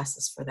wear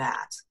glasses for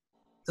that.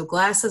 So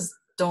glasses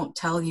don't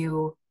tell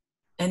you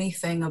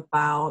anything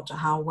about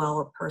how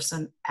well a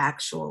person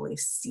actually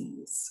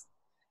sees.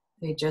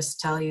 They just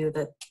tell you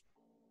that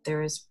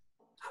there is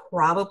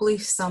probably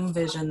some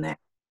vision there.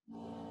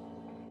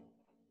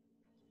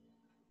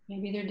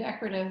 Maybe they're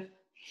decorative.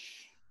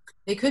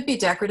 They could be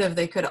decorative.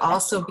 They could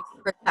also be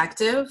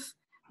protective.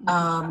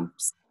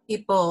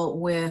 People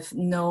with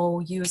no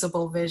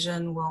usable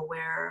vision will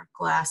wear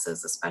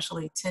glasses,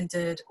 especially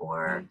tinted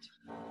or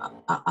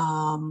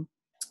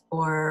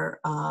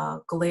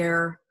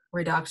glare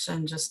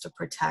reduction, just to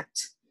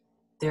protect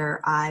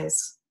their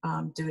eyes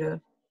due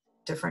to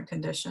different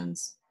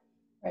conditions.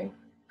 Right.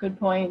 Good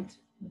point.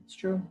 That's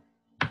true.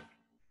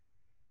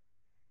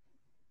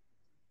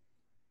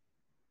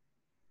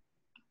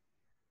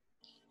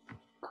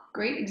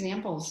 Great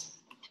examples.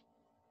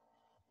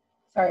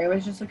 Sorry, I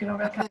was just looking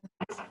over the comments.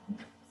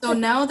 So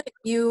now that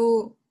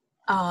you,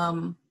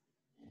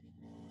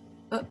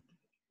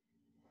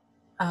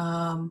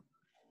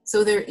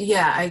 so there,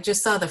 yeah, I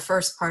just saw the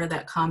first part of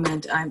that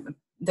comment.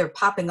 They're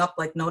popping up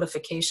like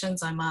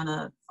notifications. I'm on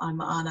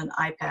an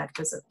iPad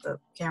because the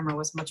camera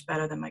was much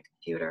better than my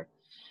computer.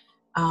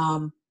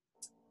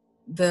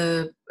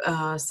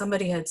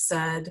 Somebody had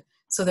said,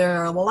 so there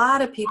are a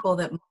lot of people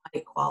that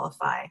might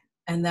qualify,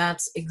 and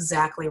that's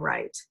exactly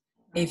right.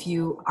 If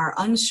you are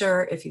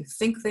unsure, if you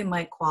think they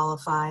might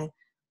qualify,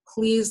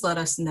 please let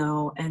us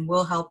know, and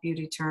we'll help you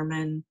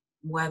determine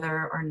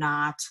whether or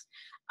not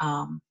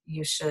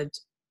you should,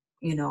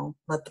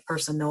 let the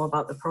person know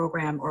about the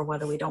program, or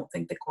whether we don't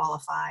think they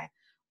qualify,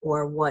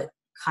 or what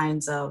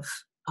kinds of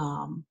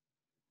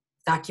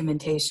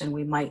documentation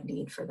we might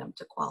need for them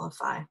to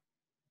qualify.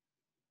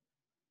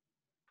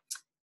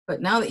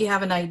 But now that you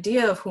have an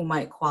idea of who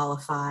might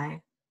qualify,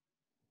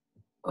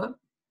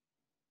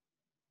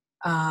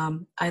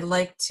 I'd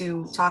like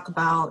to talk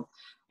about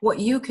what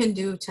you can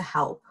do to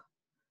help.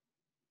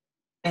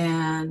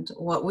 And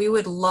what we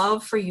would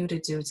love for you to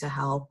do to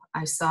help.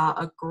 I saw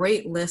a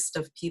great list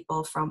of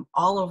people from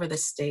all over the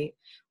state.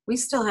 We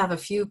still have a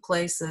few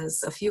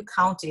places, a few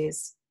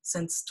counties.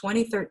 Since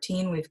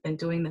 2013, we've been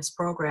doing this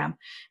program,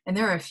 and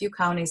there are a few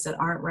counties that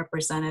aren't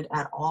represented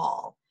at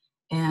all.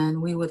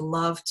 And we would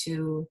love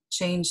to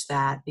change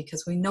that,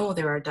 because we know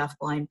there are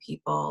deafblind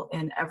people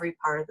in every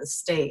part of the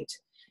state.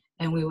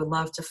 And we would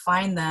love to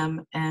find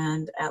them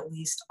and at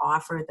least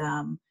offer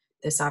them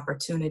this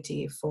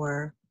opportunity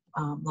for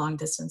long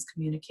distance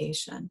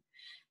communication.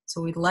 So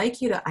we'd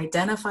like you to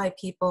identify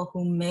people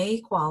who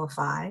may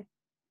qualify,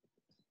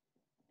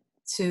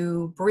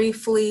 to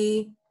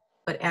briefly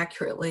but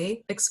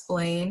accurately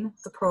explain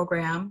the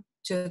program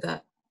to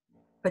the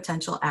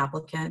potential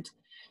applicant,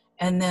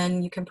 and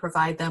then you can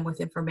provide them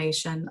with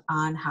information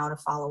on how to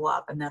follow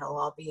up, and that'll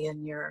all be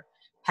in your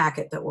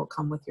packet that will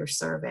come with your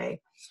survey.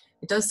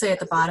 It does say at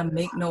the bottom,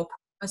 make no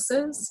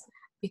promises,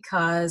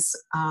 because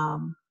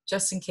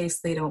just in case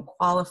they don't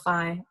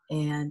qualify,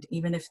 and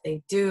even if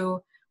they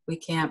do, we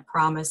can't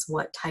promise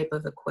what type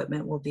of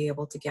equipment we'll be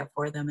able to get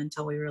for them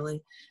until we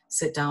really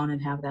sit down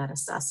and have that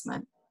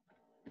assessment.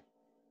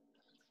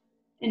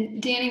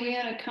 And Dani, we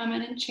had a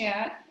comment in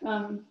chat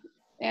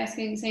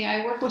saying,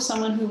 I work with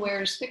someone who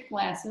wears thick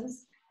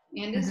glasses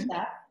and is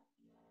deaf,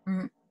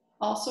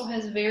 also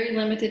has very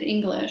limited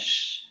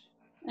English,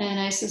 and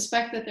I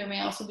suspect that there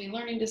may also be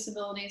learning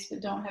disabilities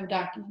but don't have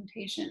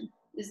documentation.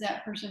 Is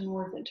that person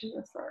worth it to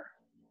refer?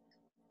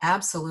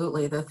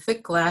 Absolutely. The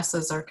thick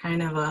glasses are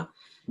kind of a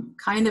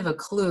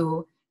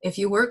clue. If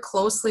you work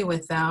closely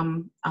with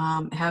them,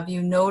 have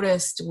you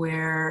noticed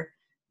where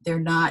they're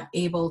not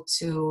able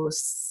to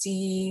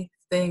see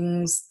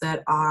things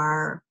that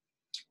are,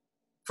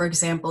 for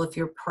example, if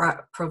you're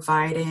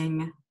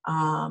providing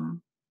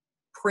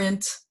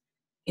print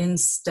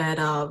instead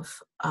of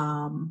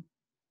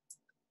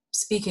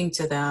speaking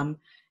to them,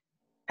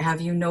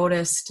 have you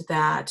noticed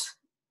that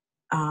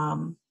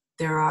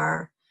there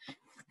are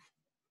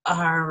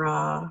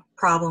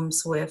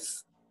problems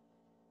with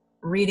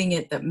reading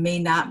it that may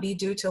not be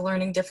due to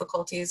learning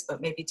difficulties, but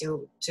maybe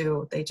due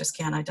to they just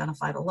can't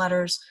identify the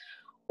letters?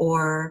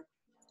 Or,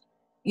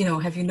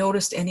 have you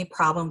noticed any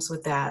problems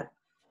with that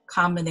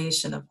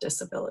combination of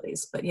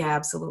disabilities? But yeah,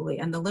 absolutely.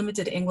 And the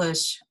limited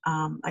English,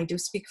 I do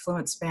speak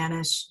fluent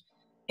Spanish,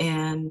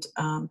 and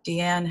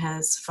Deanne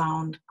has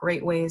found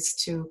great ways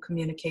to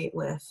communicate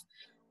with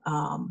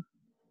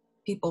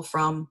people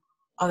from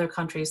other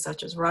countries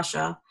such as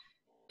Russia.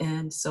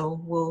 And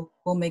so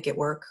we'll make it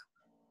work.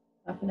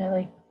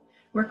 Definitely.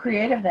 We're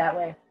creative that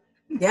way.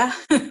 Yeah.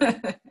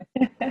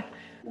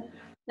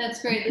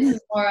 That's great. This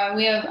is Laura.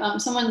 We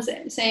have someone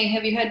saying,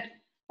 have you had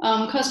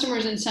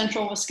customers in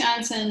central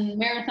Wisconsin,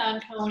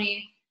 Marathon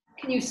County?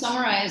 Can you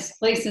summarize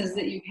places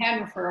that you've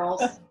had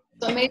referrals?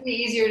 So it may be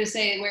easier to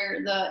say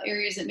where the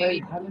areas that maybe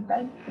haven't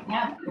been.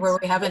 Where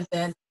we haven't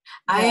been.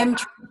 Yeah.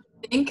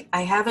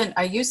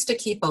 I used to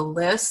keep a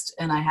list,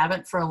 and I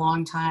haven't for a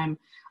long time.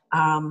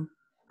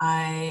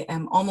 I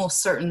am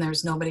almost certain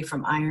there's nobody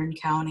from Iron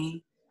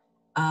County.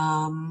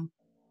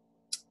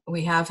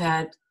 We have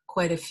had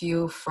quite a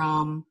few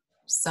from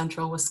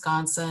central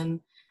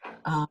Wisconsin,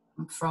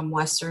 from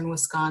western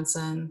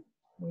Wisconsin.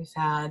 We've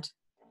had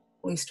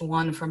at least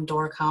one from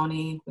Door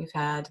County. We've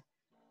had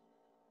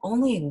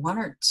only one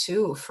or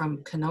two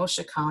from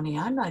Kenosha County.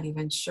 I'm not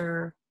even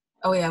sure.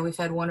 Oh yeah, we've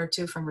had one or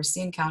two from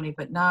Racine County,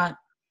 but not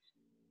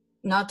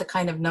the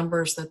kind of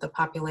numbers that the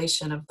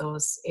population of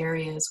those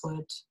areas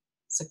would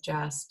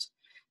suggest.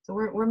 So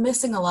we're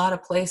missing a lot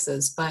of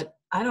places, but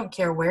I don't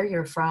care where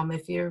you're from.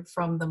 If you're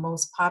from the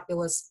most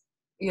populous,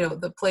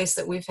 the place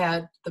that we've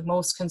had the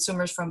most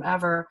consumers from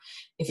ever,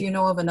 if you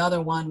know of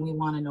another one, we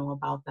want to know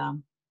about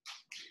them.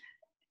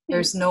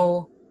 There's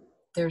no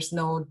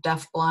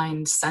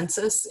deaf-blind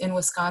census in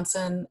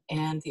Wisconsin,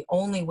 and the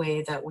only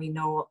way that we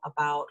know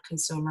about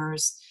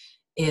consumers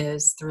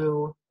is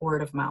through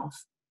word of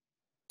mouth.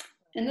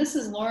 And this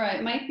is Laura.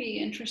 It might be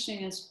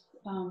interesting, as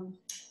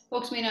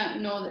folks may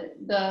not know, that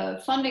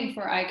the funding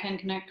for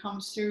iCanConnect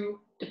comes through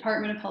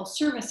Department of Health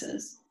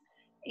Services.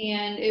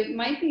 And it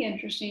might be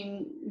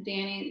interesting,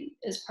 Dani,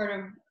 as part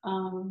of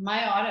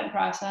my audit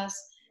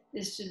process,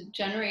 is to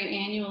generate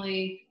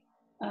annually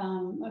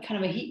a kind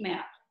of a heat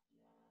map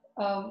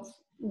of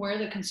where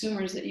the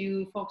consumers that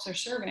you folks are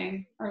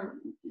serving are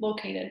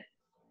located,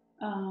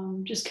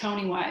 just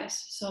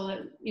county-wise, so that,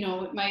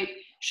 it might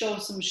show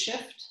some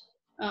shift.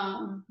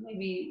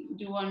 Maybe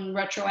do one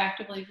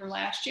retroactively for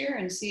last year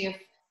and see if,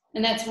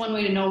 and that's one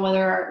way to know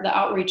whether the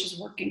outreach is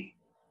working.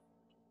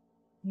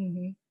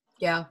 Mm-hmm.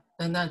 Yeah,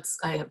 and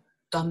I have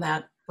done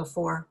that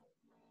before.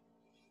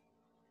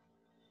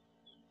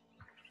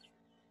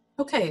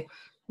 Okay,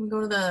 we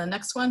go to the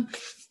next one.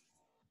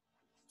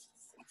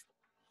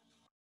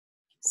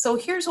 So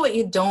here's what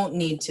you don't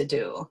need to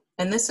do,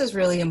 and this is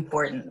really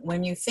important.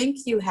 When you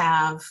think you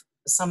have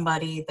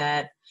somebody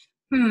that,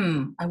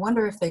 I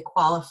wonder if they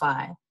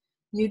qualify,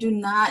 you do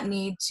not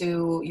need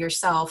to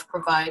yourself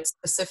provide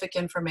specific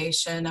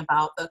information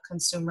about the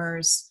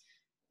consumer's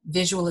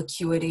visual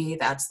acuity,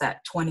 that's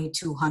that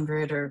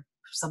 2200 or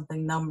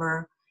something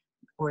number,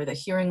 or the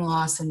hearing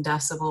loss in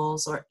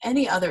decibels, or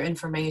any other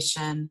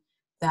information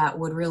that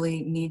would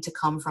really need to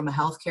come from a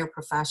healthcare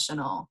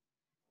professional.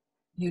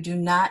 You do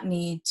not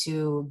need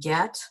to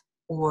get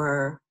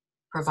or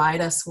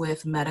provide us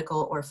with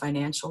medical or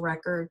financial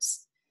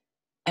records,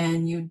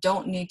 and you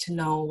don't need to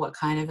know what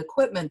kind of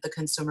equipment the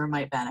consumer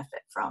might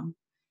benefit from.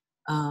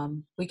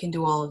 We can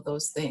do all of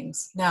those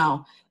things.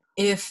 Now,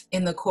 if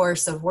in the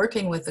course of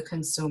working with the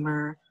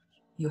consumer,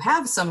 you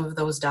have some of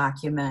those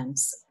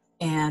documents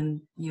and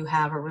you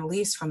have a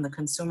release from the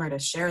consumer to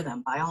share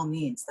them, by all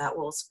means, that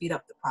will speed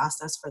up the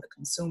process for the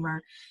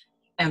consumer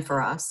and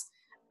for us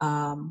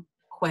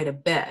quite a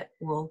bit.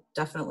 We'll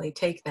definitely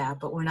take that,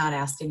 but we're not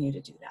asking you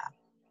to do that.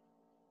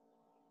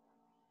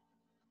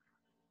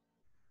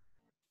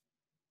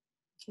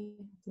 Okay,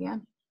 yeah.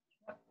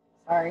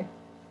 Sorry.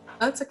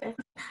 That's okay.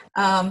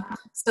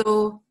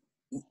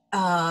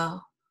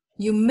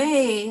 You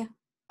may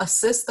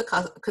assist the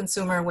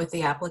consumer with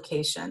the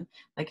application.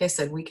 Like I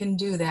said, we can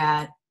do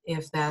that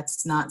if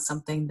that's not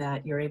something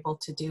that you're able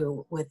to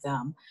do with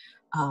them.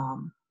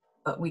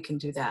 But we can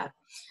do that.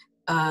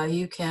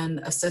 You can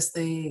assist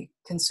the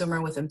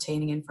consumer with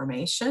obtaining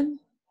information.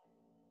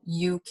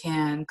 You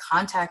can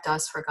contact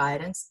us for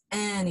guidance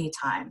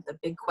anytime. The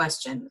big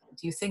question,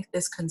 do you think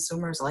this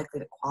consumer is likely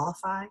to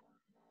qualify?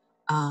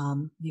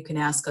 You can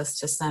ask us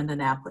to send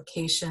an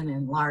application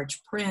in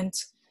large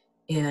print,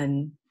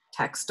 in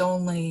text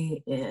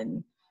only,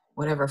 in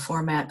whatever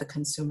format the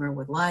consumer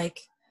would like.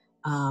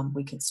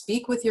 We can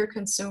speak with your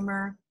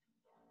consumer.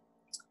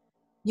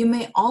 You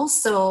may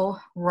also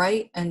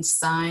write and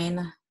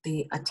sign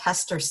the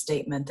attester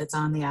statement that's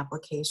on the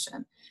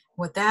application.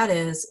 What that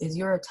is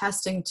you're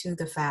attesting to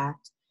the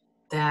fact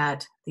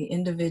that the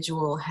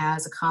individual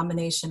has a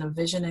combination of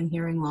vision and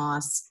hearing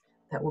loss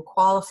that will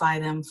qualify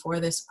them for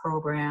this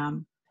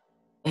program.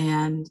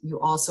 And you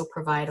also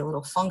provide a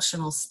little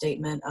functional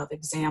statement of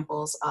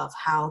examples of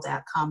how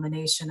that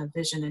combination of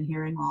vision and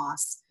hearing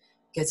loss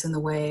gets in the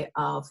way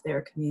of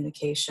their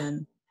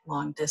communication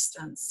long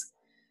distance.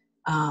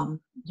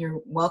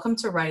 You're welcome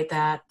to write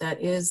that.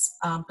 That is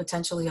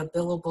potentially a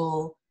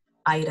billable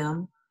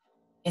item.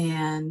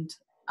 And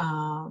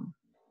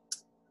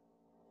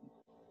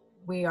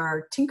we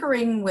are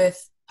tinkering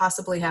with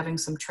possibly having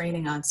some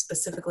training on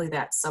specifically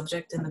that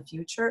subject in the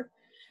future.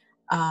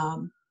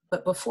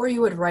 But before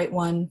you would write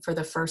one for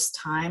the first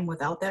time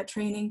without that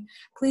training,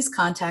 please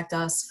contact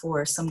us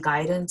for some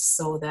guidance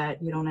so that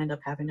you don't end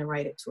up having to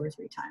write it 2 or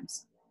 3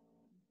 times.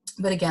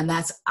 But again,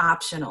 that's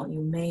optional.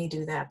 You may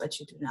do that, but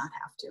you do not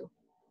have to.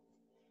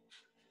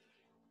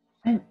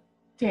 And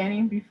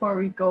Dani, before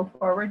we go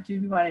forward, do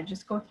you want to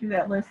just go through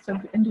that list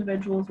of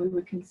individuals we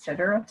would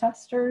consider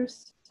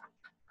attesters?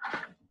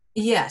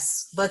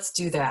 Yes, let's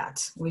do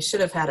that. We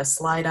should have had a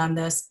slide on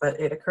this, but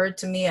it occurred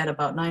to me at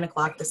about 9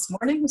 o'clock this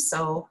morning,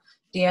 so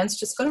Deanne's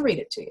just going to read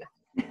it to you.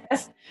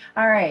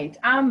 All right.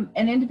 An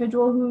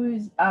individual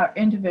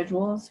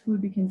individuals who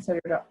would be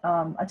considered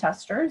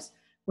attesters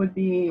would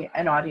be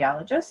an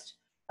audiologist,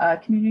 a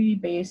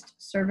community-based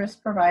service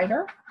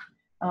provider,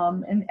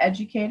 an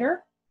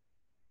educator,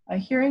 a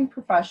hearing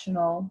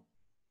professional,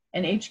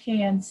 an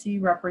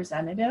HKNC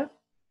representative,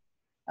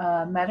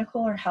 a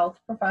medical or health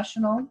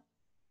professional,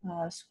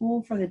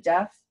 school for the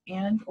deaf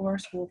and or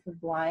school for the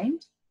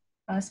blind,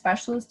 a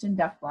specialist in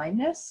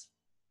deafblindness,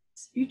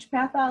 speech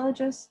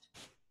pathologist,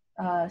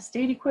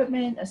 state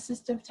equipment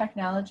assistive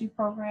technology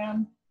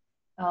program,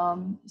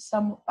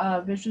 some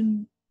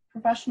vision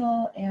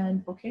professional,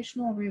 and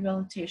vocational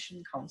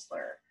rehabilitation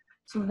counselor.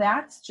 So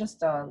that's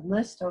just a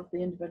list of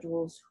the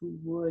individuals who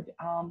would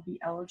be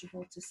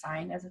eligible to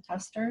sign as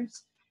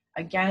attesters.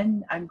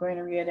 Again, I'm going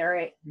to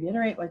reiterate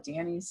what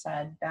Dani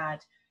said,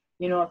 that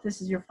if this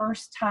is your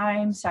first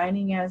time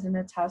signing as an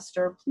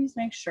attester, please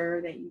make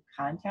sure that you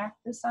contact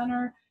the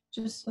center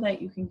just so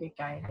that you can get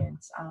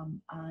guidance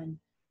on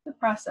the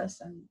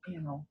process and,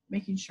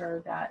 making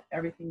sure that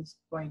everything's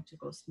going to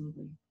go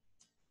smoothly.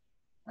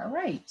 All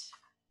right.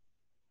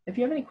 If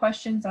you have any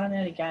questions on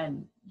it,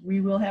 again,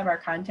 we will have our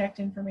contact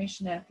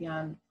information at the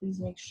end. Please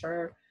make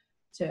sure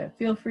to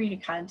feel free to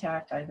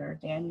contact either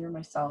Dani or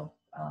myself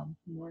for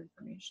more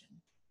information.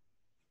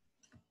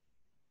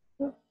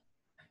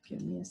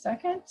 Give me a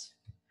second.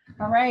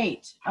 All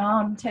right.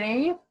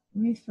 Today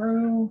we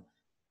threw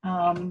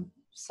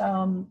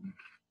some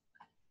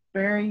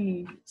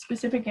very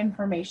specific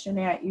information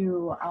at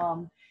you,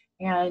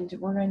 and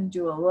we're going to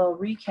do a little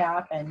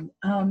recap and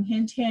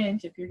hint,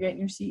 if you're getting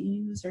your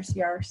CEUs or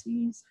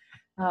CRCs,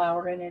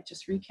 we're going to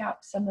just recap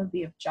some of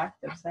the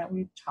objectives that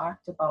we've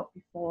talked about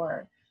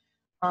before.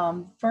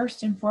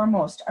 First and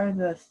foremost are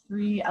the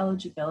 3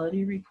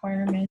 eligibility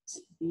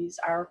requirements. These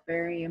are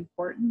very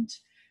important.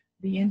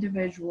 The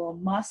individual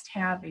must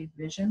have a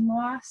vision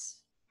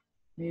loss.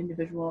 The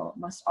individual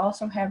must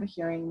also have a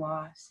hearing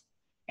loss,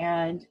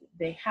 and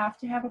they have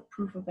to have a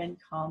proof of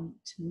income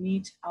to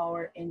meet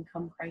our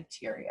income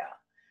criteria.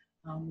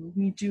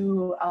 We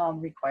do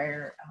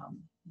require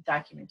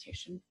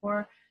documentation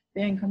for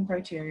the income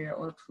criteria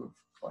or proof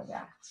for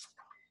that.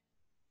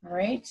 All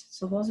right,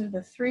 so those are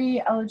the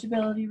 3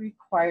 eligibility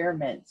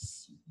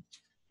requirements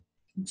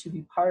to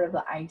be part of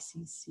the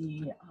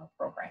ICC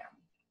program.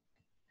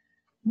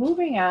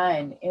 Moving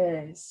on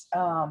is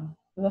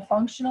the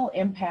functional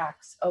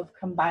impacts of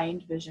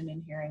combined vision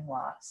and hearing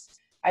loss.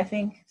 I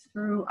think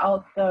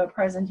throughout the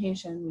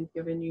presentation, we've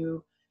given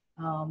you,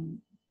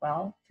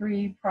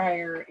 3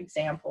 prior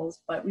examples,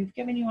 but we've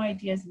given you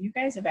ideas. You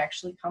guys have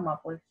actually come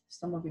up with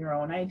some of your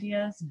own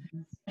ideas.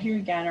 Here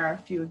again are a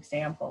few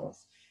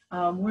examples.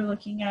 We're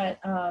looking at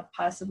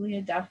possibly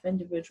a deaf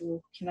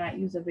individual who cannot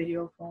use a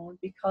video phone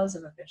because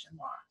of a vision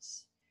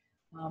loss.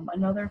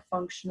 Another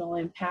functional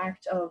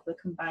impact of the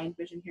combined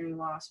vision hearing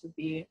loss would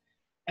be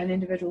an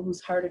individual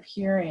who's hard of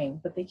hearing,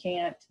 but they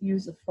can't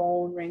use a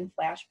phone, ring,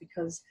 flash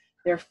because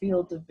their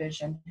field of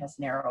vision has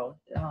narrowed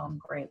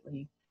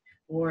greatly,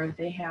 or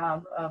they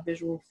have a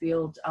visual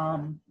field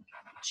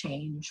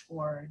change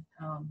or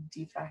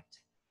defect.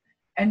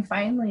 And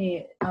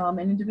finally, an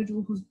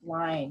individual who's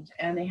blind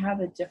and they have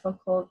a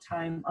difficult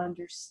time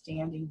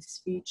understanding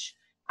speech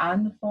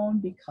on the phone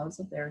because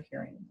of their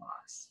hearing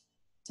loss.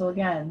 So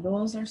again,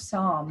 those are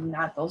some,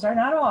 those are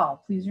not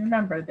all. Please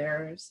remember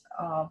there's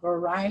a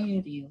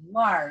variety,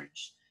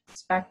 large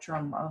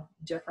spectrum of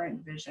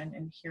different vision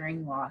and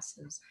hearing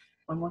losses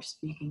when we're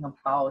speaking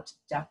about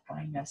deaf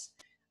blindness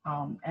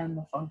and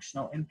the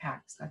functional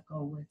impacts that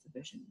go with the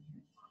vision and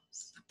hearing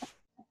loss.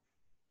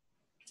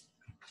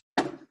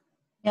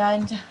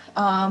 And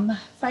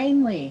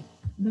finally,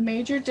 the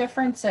major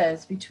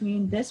differences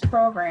between this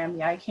program,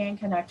 the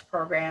iCanConnect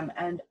program,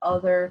 and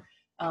other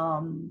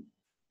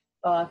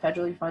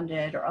federally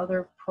funded or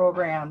other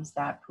programs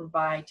that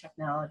provide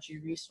technology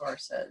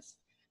resources.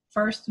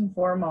 First and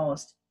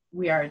foremost,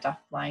 we are a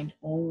deafblind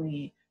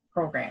only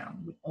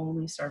program. We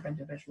only serve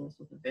individuals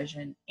with a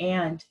vision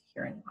and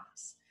hearing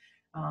loss.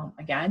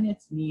 Again,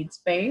 it's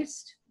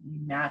needs-based. We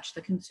match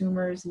the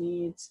consumer's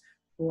needs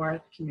for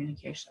the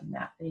communication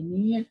that they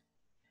need.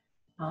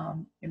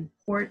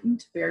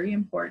 Important, very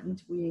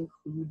important, we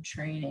include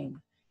training.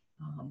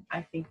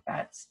 I think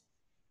that's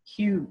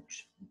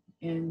huge.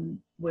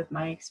 With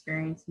my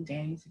experience and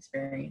Dani's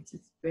experience,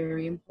 it's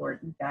very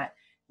important that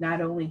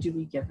not only do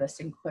we give this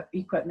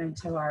equipment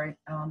to our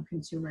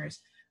consumers,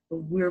 but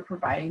we're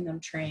providing them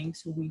training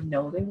so we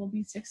know they will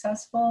be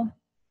successful.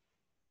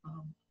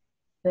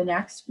 The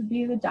next would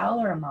be the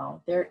dollar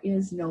amount. There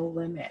is no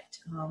limit.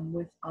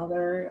 With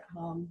other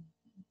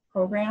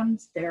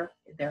programs, there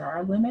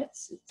are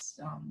limits. It's,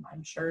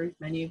 I'm sure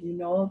many of you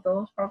know of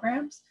those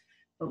programs,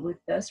 but with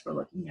this, we're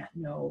looking at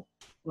no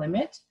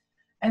limit.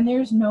 And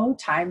there's no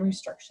time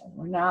restriction.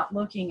 We're not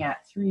looking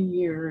at 3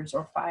 years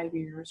or 5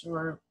 years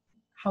or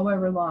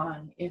however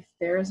long. If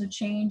there's a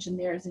change and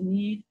there's a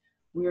need,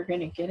 we're going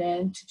to get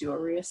in to do a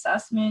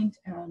reassessment,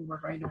 and we're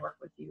going to work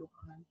with you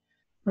on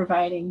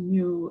providing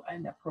new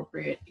and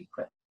appropriate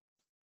equipment.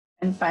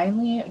 And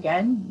finally,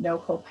 again, no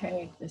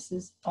copay. This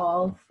is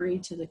all free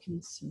to the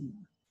consumer.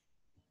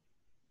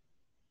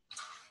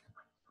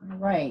 All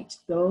right,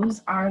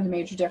 those are the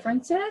major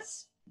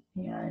differences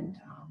and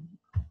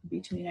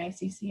between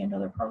ICC and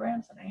other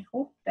programs. And I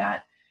hope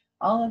that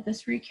all of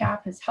this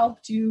recap has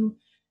helped you,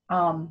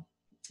 and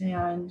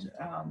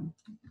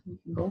we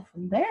can go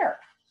from there.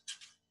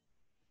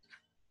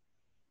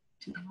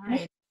 All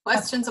right,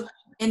 questions about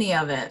any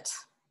of it?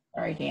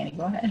 Sorry, Dani,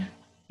 go ahead.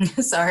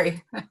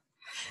 Sorry.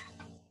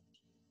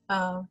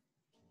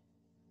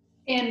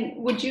 And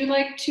would you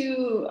like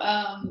to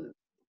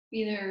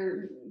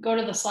either go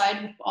to the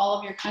slide with all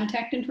of your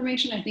contact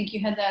information? I think you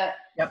had that.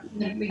 Yep,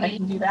 I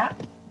can do that.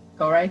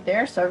 Go right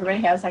there so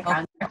everybody has that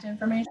contact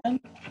information.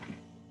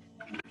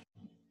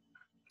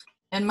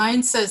 And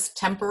mine says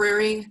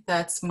temporary.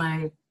 That's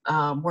my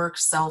work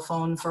cell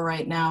phone for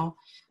right now.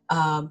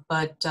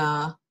 But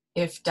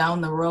if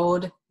down the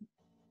road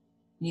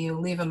you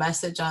leave a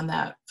message on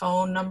that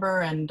phone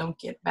number and don't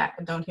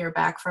hear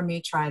back from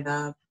me, try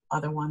the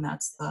other one.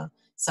 That's the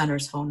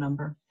center's phone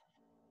number.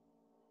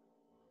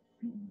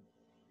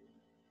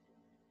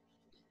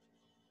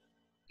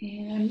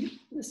 And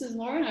this is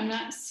Lauren. I'm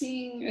not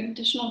seeing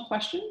additional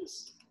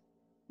questions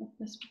at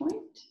this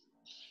point.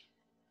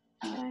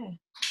 Okay.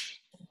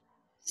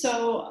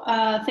 So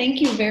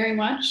thank you very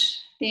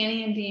much,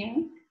 Dani and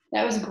Deanne.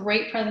 That was a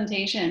great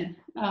presentation.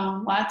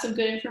 Lots of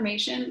good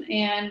information.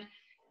 And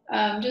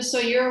just so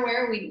you're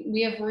aware,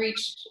 we have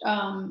reached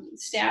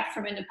staff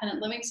from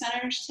independent living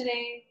centers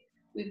today.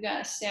 We've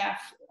got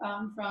staff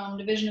from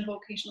Division of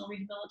Vocational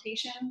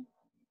Rehabilitation,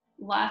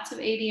 lots of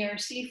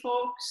ADRC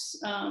folks,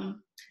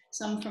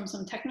 some from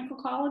some technical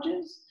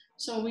colleges.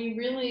 So we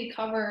really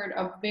covered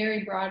a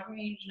very broad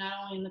range, not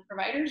only in the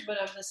providers, but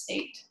of the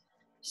state.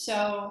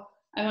 So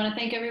I want to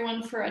thank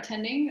everyone for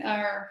attending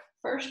our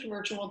first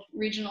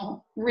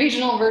regional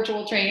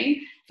virtual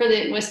training for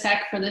the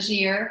WISTEC for this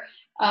year.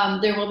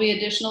 There will be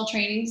additional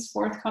trainings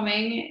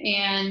forthcoming,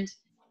 and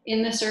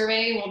in the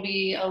survey will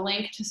be a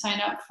link to sign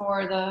up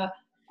for the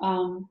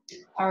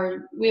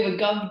we have a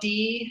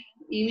GovD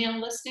email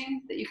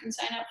listing that you can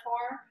sign up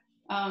for.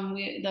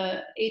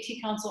 The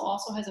AT Council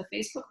also has a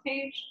Facebook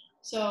page,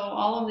 so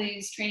all of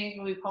these trainings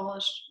will be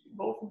published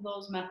both of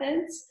those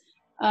methods.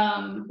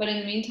 But in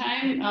the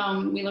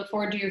meantime, we look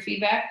forward to your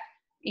feedback,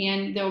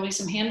 and there will be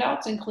some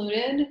handouts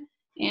included.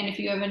 And if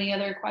you have any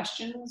other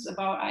questions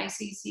about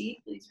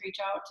ICC, please reach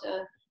out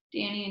to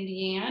Dani and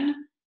Deanne,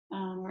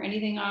 or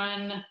anything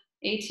on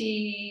AT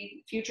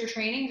future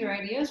trainings or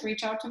ideas,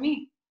 reach out to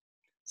me.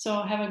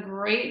 So have a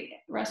great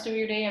rest of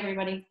your day,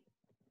 everybody.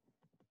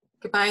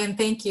 Goodbye, and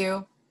thank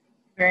you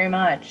Very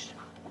much.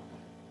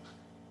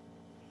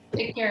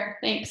 Take care.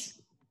 Thanks.